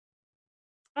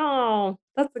 Oh,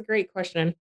 that's a great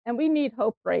question. and we need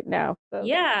hope right now. So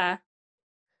Yeah.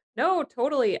 No,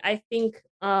 totally. I think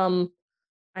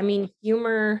I mean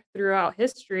humor throughout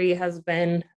history has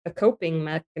been a coping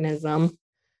mechanism.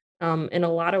 In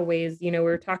a lot of ways, we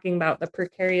were talking about the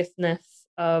precariousness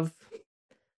of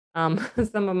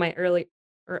some of my early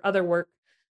or other work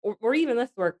or even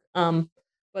this work.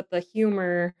 But the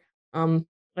humor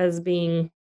as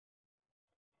being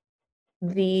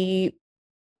the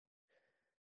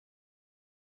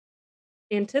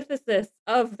antithesis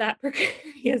of that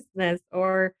precariousness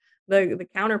or the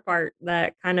counterpart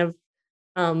that kind of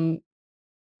um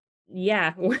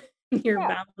yeah when you're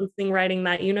yeah, balancing riding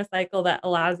that unicycle that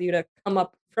allows you to come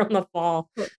up from the fall.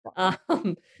 um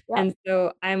yeah, and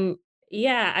so I'm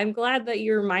glad that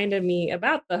you reminded me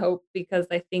about the hope because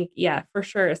I think yeah for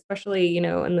sure, especially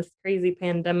in this crazy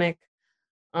pandemic,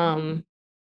 um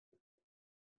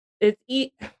it's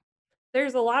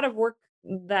there's a lot of work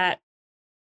that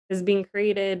is being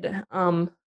created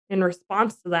in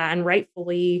response to that and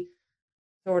rightfully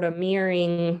sort of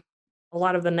mirroring a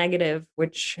lot of the negative,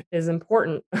 which is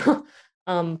important.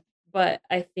 um, but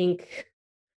I think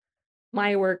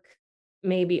my work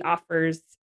maybe offers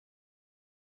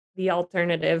the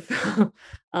alternative.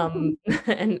 um,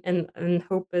 and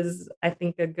hope is, I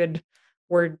think, a good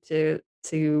word to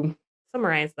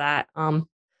summarize that.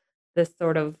 This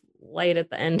sort of light at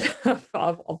the end of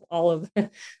all of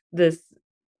this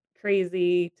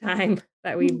crazy time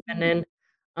that we've been in.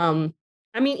 Um,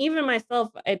 I mean, even myself,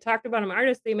 I talked about in my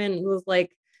artist statement, it was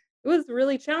like, it was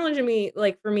really challenging me,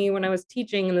 like for me when I was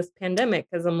teaching in this pandemic,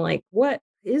 because I'm like, what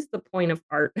is the point of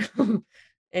art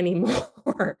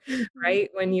anymore? Mhm. Right?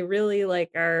 When you really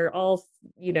like are all,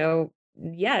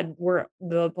 yeah, we're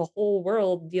the whole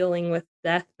world dealing with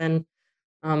death and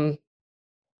um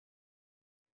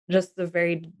just a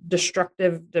very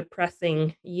destructive,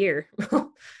 depressing year.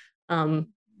 um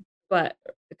but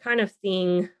kind of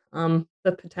seeing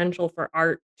the potential for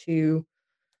art to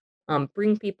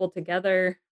bring people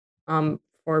together,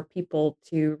 for people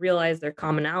to realize their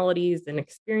commonalities and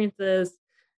experiences,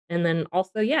 and then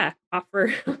also, yeah,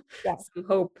 offer yeah. some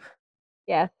hope.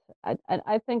 Yes,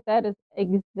 I think that is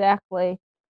exactly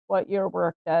what your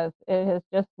work does. It has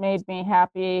just made me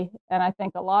happy, and I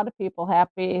think a lot of people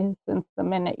happy since the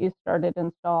minute you started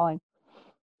installing.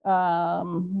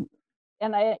 Um,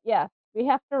 and yes, we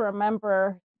have to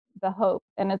remember the hope,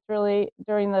 and it's really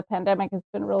during the pandemic, it's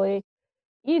been really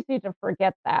easy to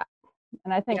forget that.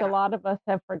 And I think a Yeah, lot of us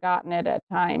have forgotten it at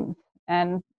times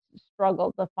and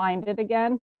struggled to find it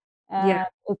again. yeah. And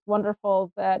it's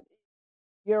wonderful that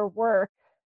your work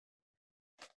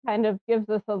kind of gives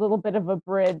us a little bit of a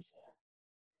bridge,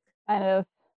 kind of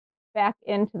back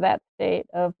into that state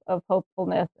of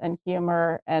hopefulness and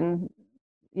humor and,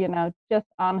 just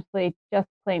honestly, just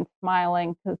plain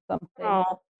smiling to something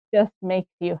Oh, just makes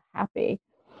you happy.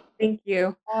 thank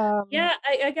you. Um, Yeah,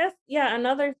 I guess, yeah,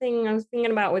 another thing I was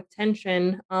thinking about with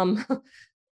tension,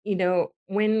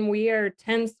 when we are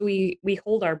tense, we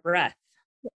hold our breath.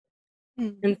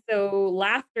 Mm. And so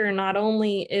laughter not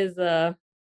only is a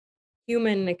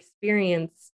human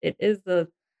experience, it is a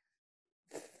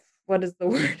what is the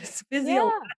word? yeah,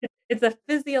 It's a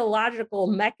physiological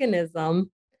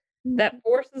mechanism that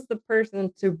forces the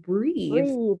person to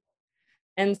breathe.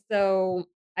 And so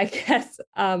I guess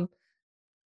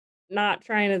not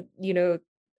trying to,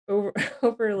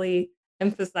 overly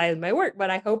emphasize my work, but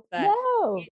I hope that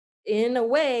No. in a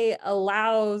way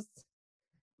allows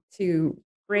to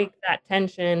break that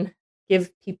tension,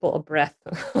 give people a breath.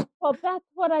 Well, that's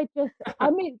what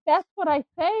that's what I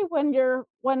say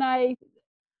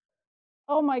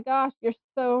oh my gosh, you're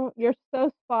so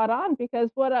spot on, because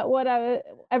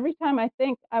every time I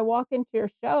think I walk into your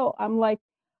show, I'm like,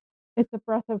 it's a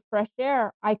breath of fresh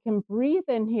air. I can breathe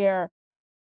in here.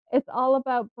 It's all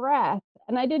about breath.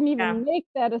 And I didn't Yeah. even make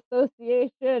that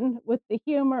association with the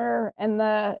humor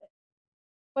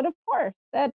but of course,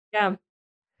 Yeah.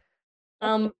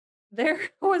 There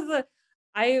was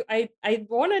I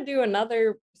want to do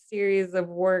another series of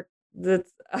work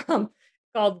that's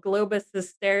called Globus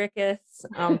Hystericus,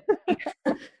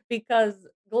 because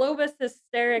Globus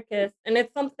Hystericus, and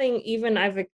it's something even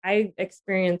I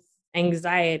experience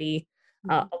anxiety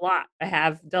a lot. I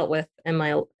have dealt with in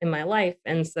my life,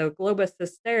 and so Globus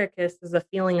Hystericus is a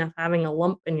feeling of having a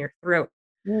lump in your throat.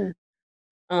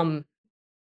 Um,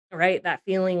 right, that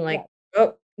feeling like,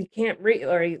 oh, you can't breathe,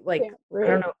 or like, I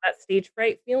don't know, that stage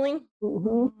fright feeling.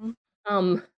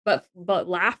 But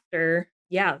laughter,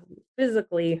 yeah,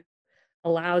 physically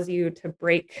allows you to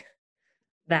break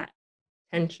that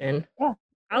tension. Yeah.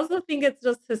 I also think it's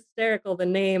just hysterical, the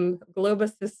name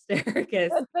Globus Hystericus.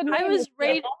 I was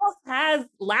It almost has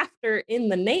laughter in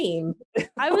the name.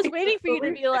 I was waiting for you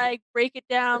to be like, break it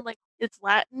down, like it's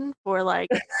Latin for like,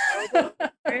 and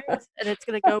it's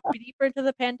gonna go deeper into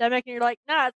the pandemic, and you're like,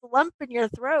 nah, it's a lump in your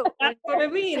throat. That's what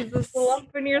it means. It's a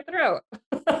lump in your throat.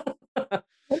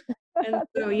 And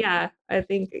so, yeah, I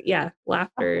think,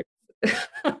 laughter is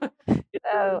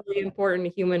a really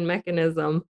important human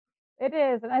mechanism. It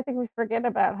is, and I think we forget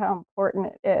about how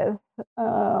important it is,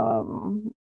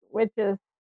 which is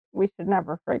we should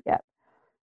never forget.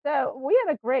 So we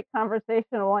had a great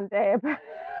conversation one day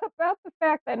about the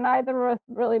fact that neither of us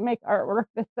really make artwork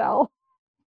to sell.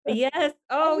 Yes.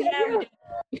 Oh, yeah, we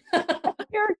did.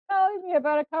 You're telling me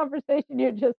about a conversation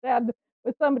you just had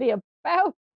with somebody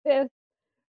about this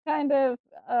kind of,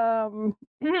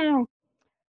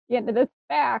 this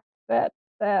fact that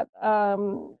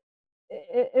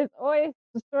it's always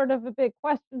sort of a big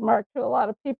question mark to a lot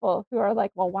of people who are like,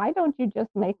 well, why don't you just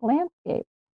make landscapes?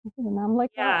 And I'm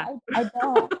like, Yeah. well, I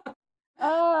don't.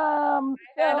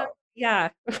 Yeah.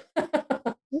 So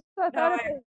I thought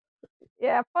it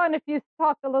was, fun if you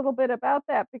talk a little bit about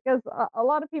that, because a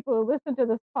lot of people who listen to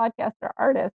this podcast are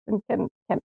artists and can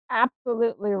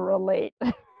absolutely relate.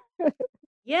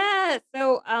 Yeah.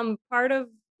 So part of,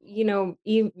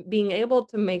 being able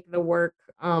to make the work,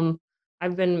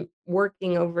 I've been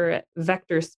working over at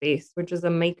Vector Space, which is a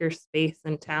maker space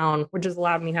in town, which has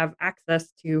allowed me to have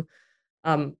access to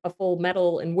a full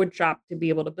metal and wood shop to be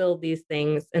able to build these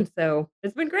things. And so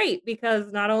it's been great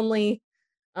because not only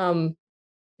um,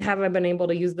 have I been able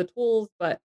to use the tools,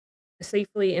 but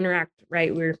safely interact,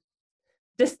 right? We're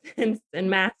distanced and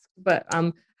masked, but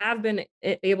have been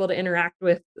able to interact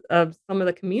with some of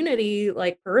the community,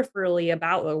 like peripherally,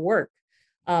 about the work.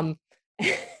 I've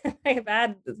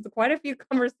had quite a few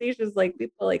conversations, like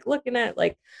people like looking at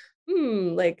like,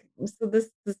 like, so this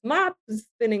mop is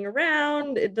spinning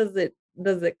around. Does it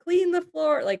clean the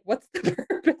floor? Like, what's the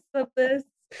purpose of this?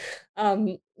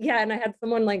 And I had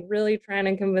someone like really trying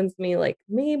to convince me, like,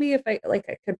 maybe if I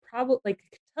could probably, like,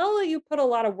 I could tell that you put a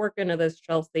lot of work into this,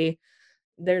 Chelsea.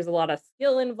 There's a lot of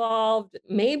skill involved.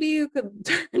 Maybe you could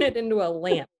turn it into a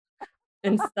lamp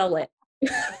and sell it.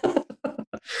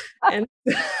 And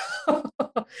so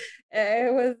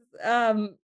it was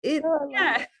it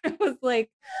was like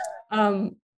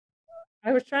I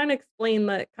was trying to explain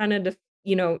that kind of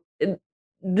it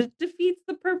defeats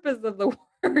the purpose of the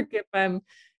work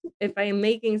if I am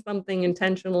making something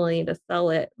intentionally to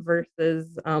sell it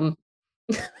versus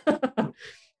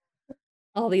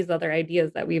all these other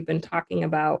ideas that we've been talking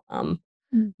about.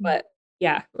 But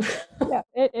yeah.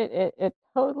 It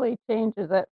totally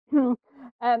changes it.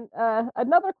 And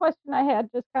another question I had,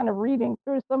 just kind of reading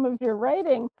through some of your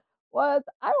writing, was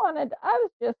I was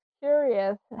just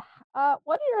curious, what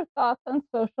are your thoughts on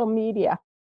social media?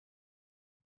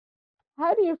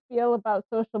 How do you feel about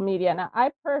social media? Now,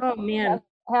 I personally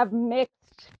have mixed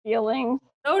feelings.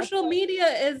 Social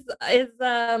media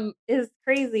is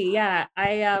crazy. Yeah.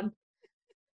 I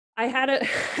had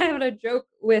a joke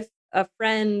with a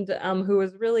friend who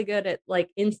was really good at like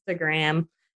Instagram,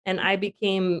 and I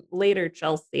became later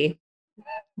Chelsea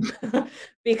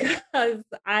because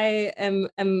I am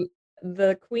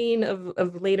the queen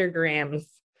of later grams,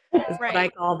 is what I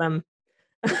call them.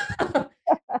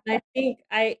 I think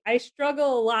I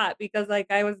struggle a lot because like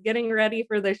I was getting ready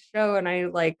for this show and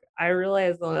I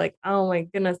realized like, oh my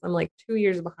goodness, I'm like 2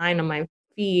 years behind on my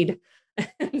feed.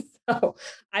 And so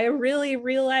I really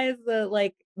realized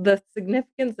the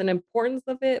significance and importance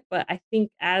of it. But I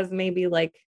think as maybe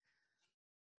like,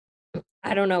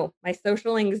 I don't know, my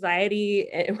social anxiety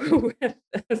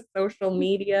with social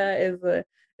media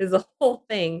is a whole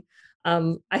thing.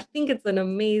 I think it's an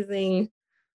amazing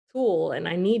tool and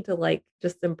I need to like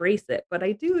just embrace it. But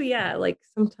I do, yeah, like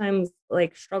sometimes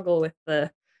like struggle with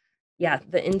the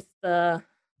Insta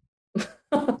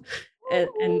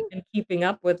and keeping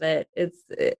up with it.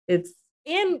 It's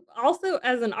and also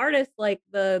as an artist, like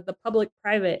the public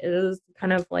private is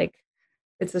kind of like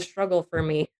it's a struggle for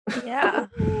me. Yeah,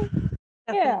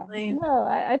 Yeah, definitely. no,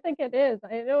 I think it is.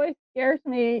 It always scares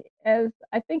me as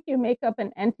I think you make up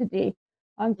an entity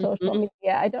on social Mhm.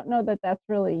 media. I don't know that that's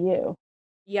really you.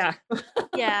 Yeah.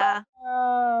 Yeah.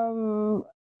 Um,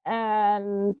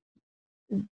 and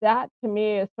that to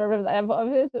me is sort of I've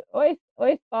always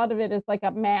thought of it as like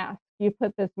a mask. You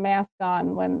put this mask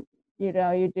on when you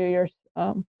do your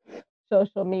um,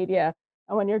 social media,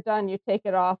 and when you're done, you take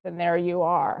it off, and there you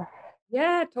are.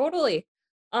 Yeah, totally.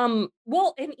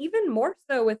 Well, and even more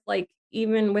so with like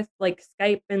even with like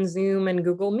Skype and Zoom and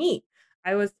Google Meet,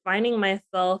 I was finding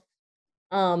myself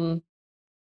um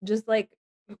just like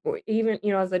even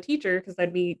as a teacher because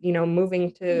I'd be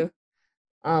moving to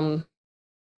um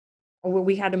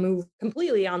we had to move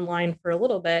completely online for a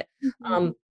little bit, Mhm.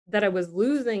 um, that I was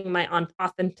losing my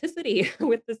authenticity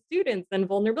with the students and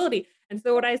vulnerability. And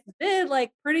so what I did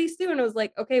like pretty soon I was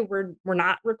like, okay, we're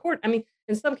not record. I mean,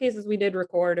 in some cases we did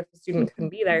record if the student couldn't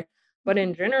be there, but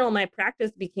in general, my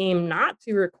practice became not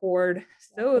to record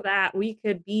so that we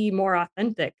could be more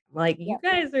authentic. Like you Yep.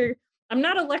 guys are. I'm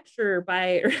not a lecturer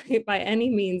by by any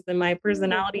means in my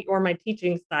personality or my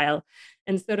teaching style,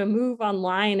 and so to move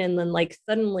online and then like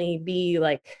suddenly be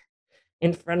like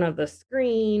in front of the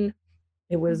screen,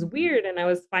 it was weird. And I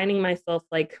was finding myself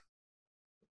like,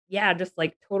 yeah, just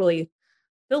like totally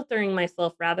filtering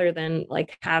myself rather than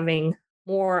like having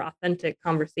more authentic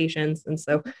conversations. And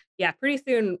so, yeah, pretty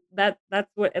soon that's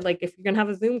what like if you're gonna have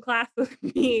a Zoom class with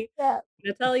me, Yeah. I'm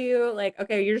gonna tell you like,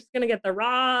 okay, you're just gonna get the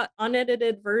raw,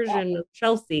 unedited Yep. version of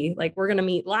Chelsea. Like we're gonna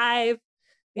meet live.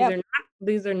 These Yep. are not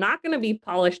these are not gonna be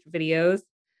polished videos Nope.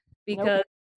 because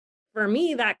for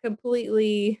me, that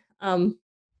completely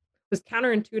was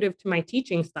counterintuitive to my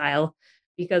teaching style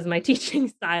because my teaching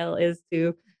style is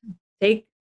to take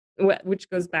which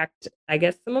goes back to I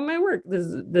guess some of my work.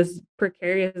 This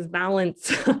precarious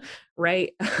balance,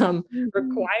 right? Mhm.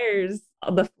 Requires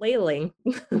the flailing.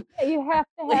 Yeah, you have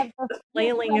to have the The you have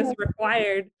flailing to is have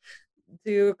required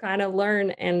to kind of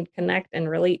learn and connect and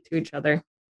relate to each other.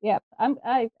 Yep.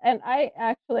 I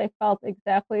actually felt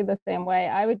exactly the same way.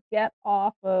 I would get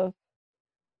off of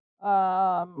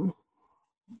um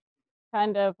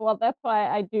kind of well, that's why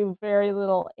I do very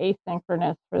little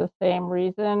asynchronous for the same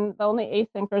reason. The only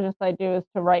asynchronous I do is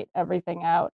to write everything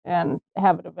out and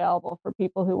have it available for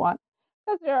people who want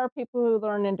because there are people who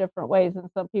learn in different ways and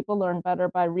some people learn better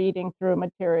by reading through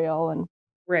material and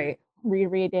Right.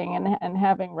 rereading and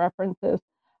having references.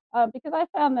 Because I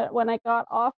found that when I got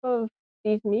off of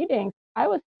these meetings, I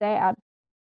was sad.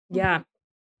 Yeah,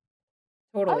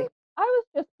 I totally. was I was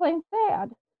just plain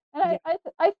sad, and Yeah.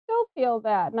 I still feel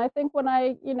that, and I think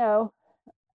whenever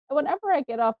I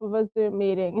get off of a Zoom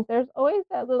meeting, there's always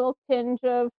that little tinge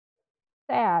of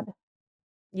sad,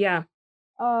 Yeah.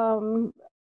 um,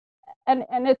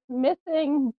 and it's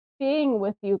missing being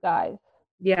with you guys.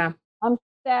 Yeah. I'm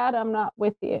sad I'm not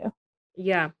with you,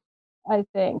 Yeah. I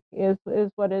think is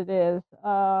what it is.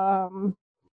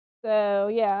 So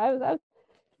yeah, I was just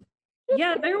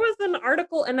Yeah, there was an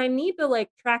article and I need to like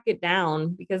track it down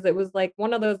because it was like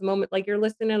one of those moments like you're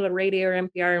listening to the radio or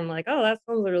NPR and like, oh, that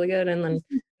sounds really good. And then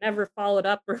never followed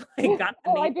up or like got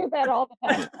the oh, I name. do that all the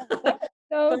time. That was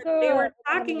so But they good. were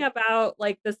talking about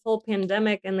like this whole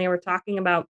pandemic and they were talking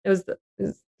about it was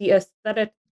the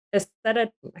aesthetic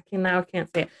I can't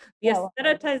say it. The Yeah, well,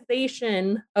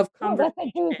 aestheticization of oh, that's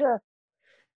a conversation doozer.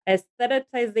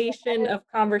 aestheticization of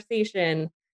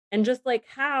conversation and just like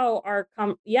how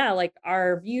like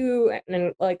our view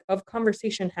and like of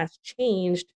conversation has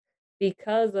changed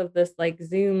because of this like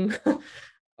Zoom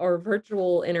or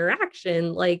virtual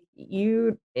interaction like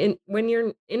when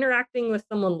you're interacting with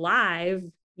someone live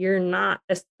you're not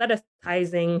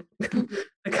aestheticizing Mhm.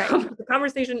 Right. the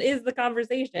conversation is the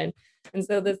conversation and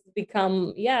so this has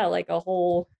become yeah like a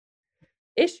whole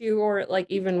issue or like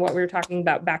even what we were talking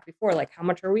about back before like how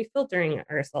much are we filtering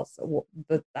ourselves so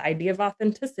the idea of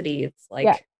authenticity it's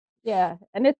Yeah, like yeah,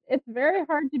 and it's very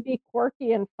hard to be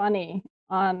quirky and funny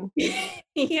on.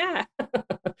 Yeah.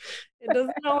 It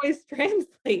doesn't always translate.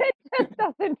 It just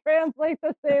doesn't translate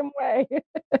the same way.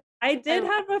 I did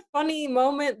have a funny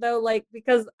moment though, like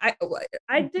because I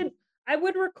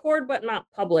would record but not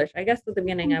publish. I guess at the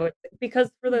beginning I would,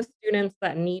 because for the students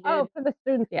that needed, Oh, for the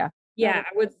students, yeah. yeah,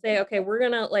 I would say, okay, we're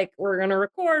gonna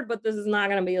record, but this is not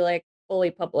gonna be like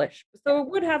fully published. So it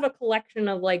would have a collection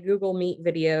of like Google Meet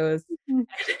videos. Mhm.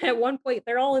 At one point,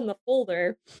 they're all in the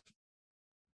folder,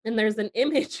 and there's an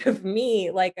image of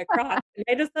me like across, and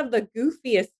I just have the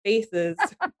goofiest faces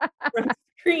from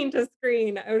screen to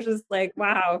screen. I was just like,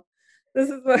 wow, this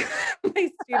is what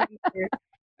my students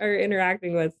are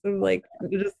interacting with. Some like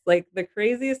just like the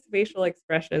craziest facial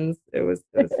expressions. It was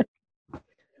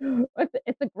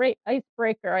It's a great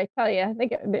icebreaker, I tell you. I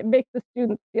think it makes the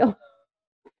students feel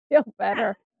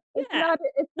better. yeah.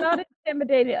 It's not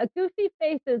intimidating. A goofy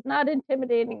face is not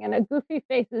intimidating, and a goofy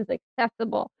face is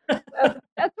accessible. So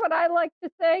that's what I like to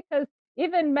say, because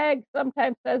even Meg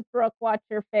sometimes says, "Brooke, watch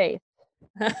your face."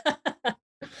 That's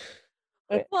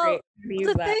Well, great. I'm gonna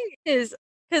use the that. thing is,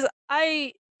 because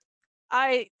I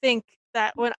think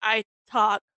that when I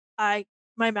talk, I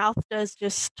my mouth does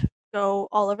just go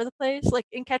all over the place. Like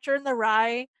in Catcher in the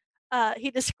Rye,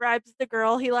 he describes the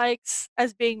girl he likes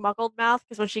as being muggled mouth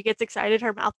because when she gets excited,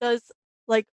 her mouth does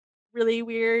like really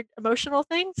weird emotional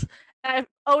things. And I've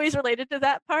always related to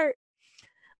that part.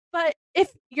 But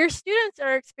if your students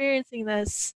are experiencing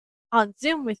this on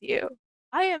Zoom with you,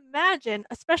 I imagine,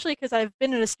 especially because I've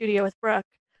been in a studio with Brooke,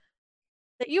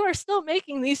 that you are still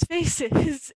making these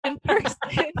faces in person.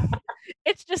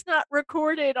 It's just not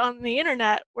recorded on the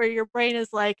internet where your brain is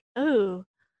like, "Oh."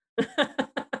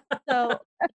 So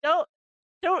don't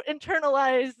don't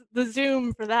internalize the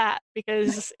Zoom for that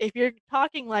because if you're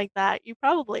talking like that, you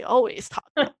probably always talk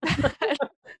like that.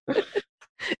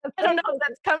 I don't know if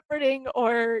that's comforting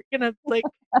or gonna like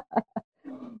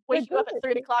wake you up at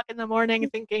 3 o'clock in the morning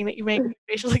thinking that you make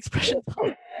facial expressions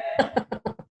all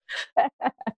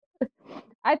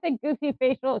I think goofy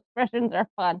facial expressions are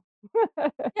fun.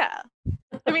 yeah.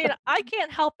 I mean, I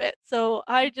can't help it. So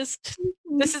I just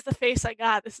this is the face I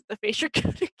got. This is the face you're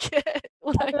gonna get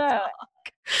when I Yeah. talk.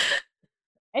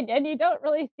 And you don't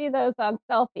really see those on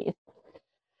selfies.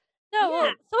 No, Yeah.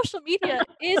 well, social media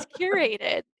is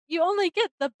curated. You only get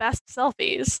the best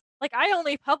selfies. Like I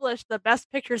only publish the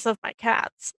best pictures of my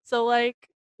cats. So like,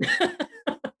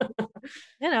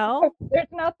 you know, There's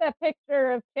not that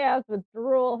picture of Chaz with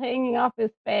drool hanging off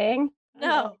his fang.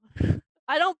 no.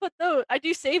 I don't put those. I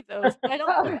do save those, but I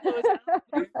don't put those out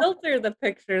there. Filter the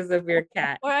pictures of your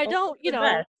cat. Or I Those don't, are the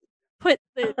best. put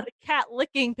the cat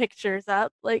licking pictures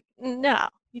up. Like, no.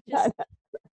 You just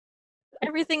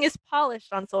everything is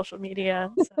polished on social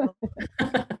media. So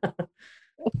I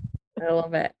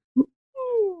love it.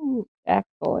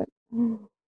 Excellent.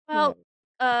 well,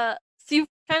 so you've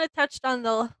kind of touched on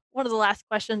the one of the last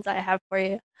questions I have for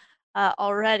you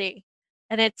already,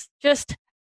 and it's just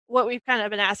what we've kind of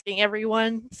been asking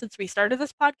everyone since we started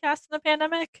this podcast in the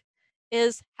pandemic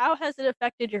is how has it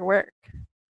affected your work?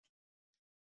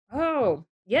 Oh,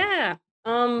 yeah.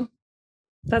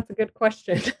 That's a good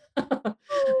question.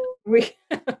 we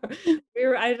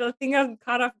I don't think I'm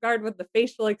caught off guard with the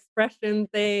facial expression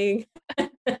thing.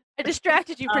 I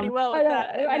distracted you pretty well with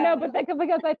that. I know, but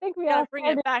because I think we all Gotta bring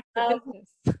it back to business.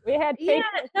 we had Yeah,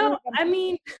 facial no, freedom. I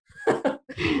mean,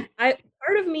 I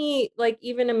part of me like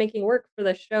even in making work for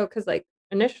the show because like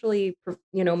initially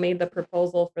made the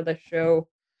proposal for the show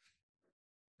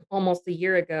almost a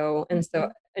year ago, and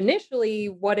so initially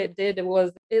what it did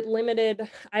was it limited.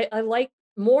 I like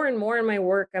more and more in my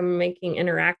work. I'm making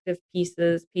interactive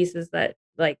pieces that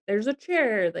like there's a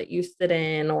chair that you sit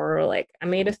in, or like I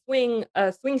made a swing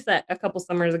set a couple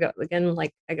summers ago. Again,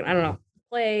 like I don't know,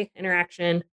 play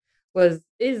interaction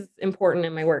is important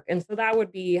in my work. And so that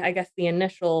would be, I guess, the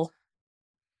initial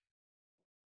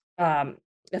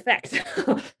effect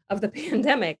of the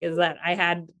pandemic is that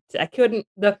I couldn't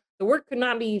the work could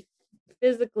not be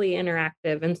physically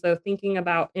interactive. And so thinking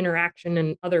about interaction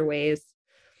in other ways,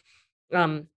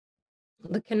 um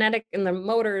the kinetic and the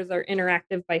motors are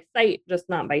interactive by sight, just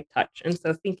not by touch. And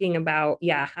so thinking about,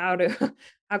 yeah, how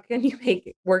can you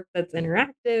make work that's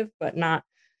interactive but not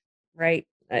right?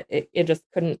 It just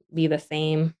couldn't be the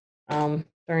same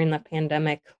during the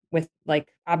pandemic with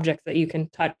like objects that you can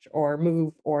touch or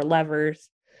move or levers.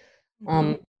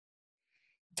 Um,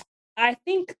 I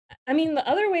think, I mean, the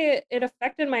other way it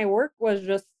affected my work was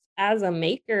just as a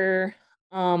maker,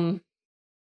 um,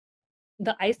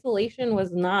 the isolation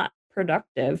was not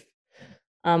productive.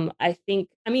 I think,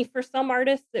 I mean, for some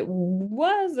artists it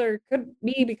was or could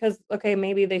be because, okay,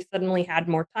 maybe they suddenly had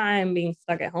more time being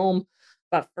stuck at home.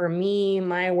 But for me,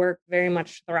 my work very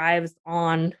much thrives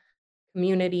on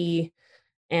community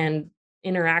and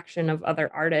interaction of other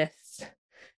artists.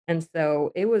 And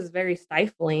so it was very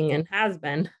stifling and has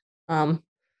been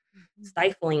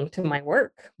stifling to my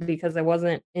work because I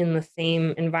wasn't in the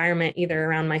same environment either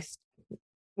around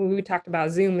we talked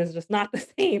about Zoom is just not the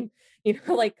same,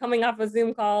 like coming off a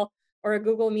Zoom call or a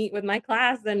Google Meet with my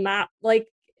class and not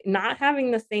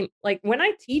having the same, like when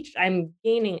I teach, I'm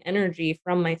gaining energy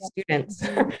from my students,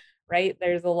 right?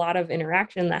 There's a lot of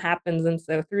interaction that happens. And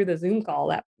so through the Zoom call,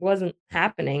 that wasn't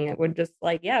happening. It would just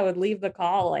it would leave the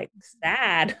call like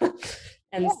sad.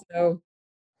 And so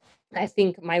I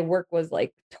think my work was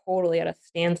like totally at a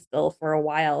standstill for a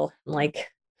while.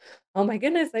 Like, oh my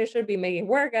goodness, I should be making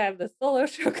work. I have the solo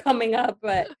show coming up,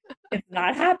 but it's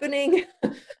not happening.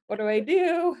 What do I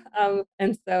do?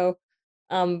 And so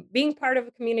being part of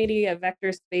a community, a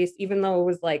vector space, even though it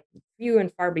was like few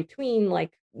and far between,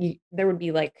 like there would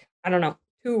be like, I don't know,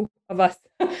 2 of us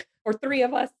or 3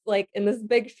 of us like in this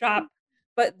big shop,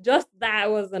 but just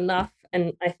that was enough.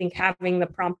 And I think having the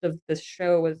prompt of this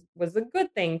show was a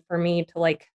good thing for me to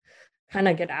like kind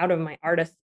of get out of my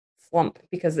artist slump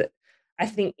because I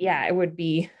think, it would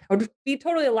be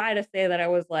totally a lie to say that I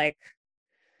was like,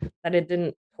 that it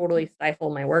didn't totally stifle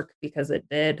my work because it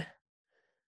did.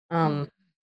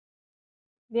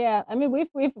 Yeah, I mean,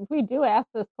 we do ask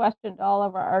this question to all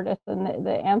of our artists, and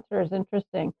the answer is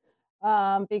interesting,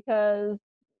 because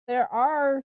there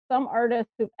are some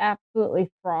artists who absolutely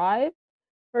thrive,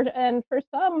 and for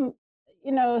some,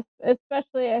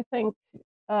 especially I think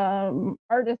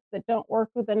artists that don't work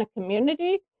within a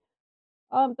community,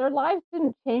 their lives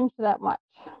didn't change that much.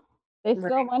 They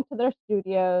still went to their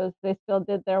studios, they still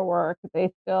did their work,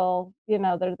 they still,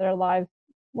 their lives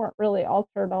weren't really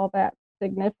altered all that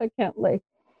significantly.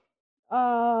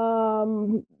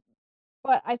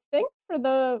 But I think for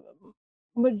the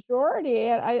majority,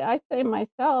 and I say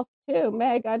myself too,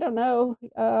 Meg, I don't know,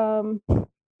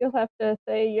 you'll have to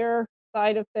say your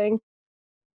side of things.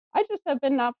 I just have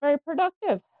been not very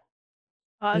productive.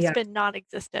 It's been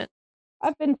non-existent.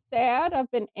 I've been sad,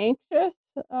 I've been anxious.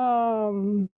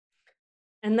 And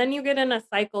then you get in a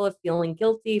cycle of feeling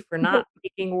guilty for not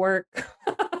making work.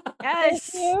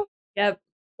 Yes. Thank you. Yep.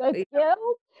 The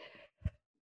guilt.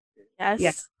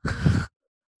 Yes.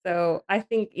 So I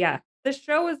think, the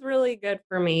show is really good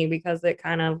for me because it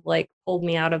kind of like pulled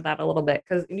me out of that a little bit.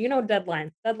 Because,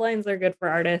 deadlines are good for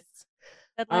artists.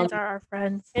 Deadlines are our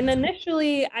friends. And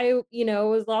initially I,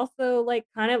 was also like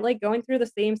kind of like going through the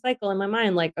same cycle in my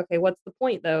mind. Like, okay, what's the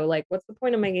point though? Like, what's the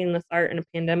point of making this art in a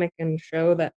pandemic and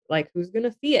show that like, who's going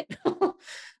to see it?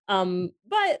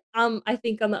 But I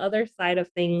think on the other side of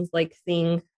things, like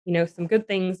seeing, some good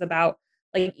things about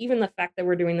like even the fact that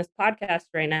we're doing this podcast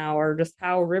right now, or just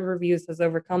how Riverviews has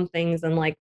overcome things and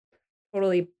like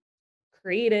totally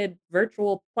created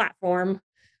virtual platform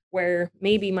where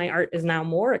maybe my art is now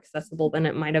more accessible than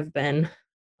it might have been.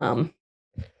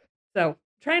 So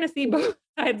trying to see both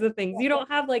sides of things. You don't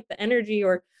have like the energy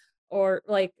or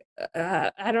like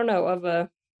I don't know of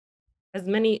as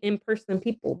many in-person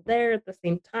people there at the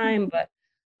same time, but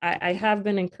I have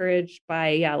been encouraged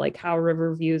by like how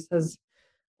Riverviews has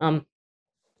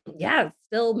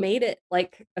still made it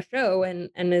like a show and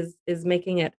is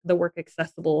making it the work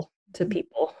accessible to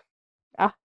people.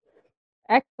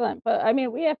 Excellent. But I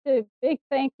mean, we have to big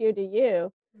thank you to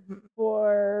you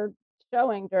for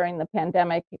showing during the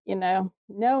pandemic,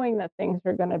 knowing that things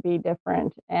are going to be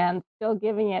different and still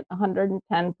giving it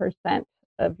 110%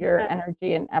 of your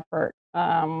energy and effort.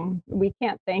 We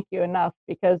can't thank you enough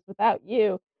because without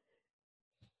you,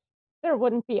 there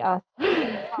wouldn't be us.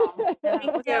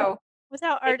 Thank you.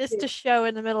 Without artists to show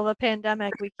in the middle of a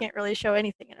pandemic, we can't really show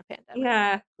anything in a pandemic.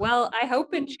 Yeah. Well, I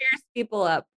hope it cheers people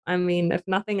up. I mean, if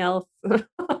nothing else,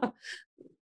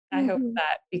 I hope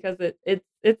that because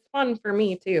it's fun for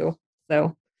me too.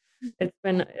 So it's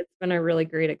been a really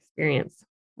great experience.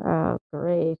 Oh,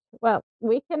 great. Well,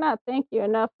 we cannot thank you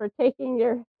enough for taking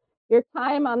your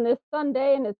time on this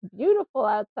Sunday, and it's beautiful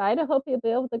outside. I hope you'll be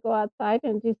able to go outside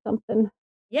and do something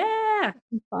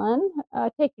fun.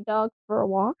 Take your dogs for a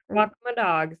walk. Walk my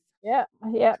dogs. Yeah.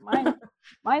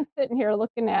 Mine's sitting here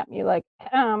looking at me like,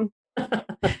 I'm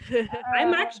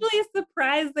actually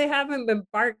surprised they haven't been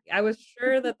barked. I was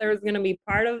sure that there was going to be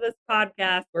part of this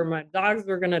podcast where my dogs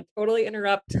were going to totally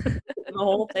interrupt the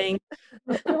whole thing.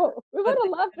 We would have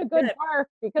loved a good bark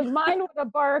because mine would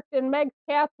have barked and Meg's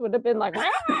cats would have been like,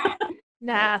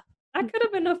 nah. That could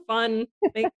have been a fun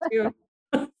thing too.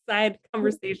 Side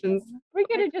conversations. We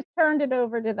could have just turned it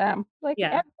over to them. Like,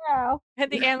 now. And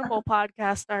the animal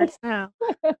podcast starts now.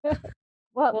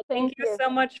 Well, thank you so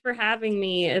much for having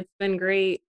me. It's been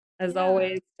great. As Yeah.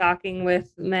 always, talking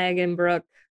with Meg and Brooke,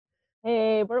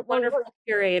 Hey, wonderful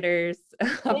curators of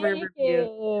thank Riverview.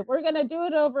 you. We're gonna do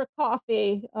it over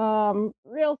coffee,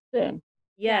 real soon.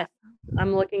 Yes,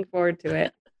 I'm looking forward to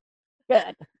it.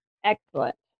 Good,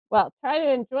 excellent. Well, try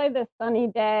to enjoy this sunny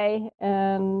day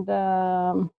and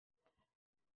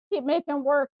keep making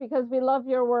work because we love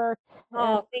your work.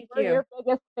 Oh, And thank we're you. your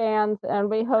biggest fans, and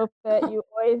we hope that you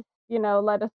always,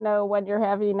 let us know when you're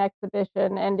having an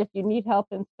exhibition. And if you need help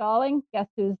installing, guess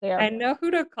who's there? I know who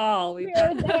to call. We've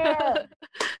We're got there.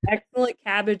 excellent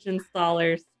cabbage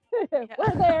installers.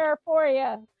 We're there for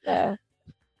you. So,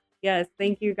 Yes,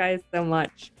 thank you guys so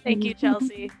much. Thank you,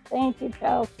 Chelsea. thank you,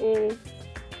 Chelsea.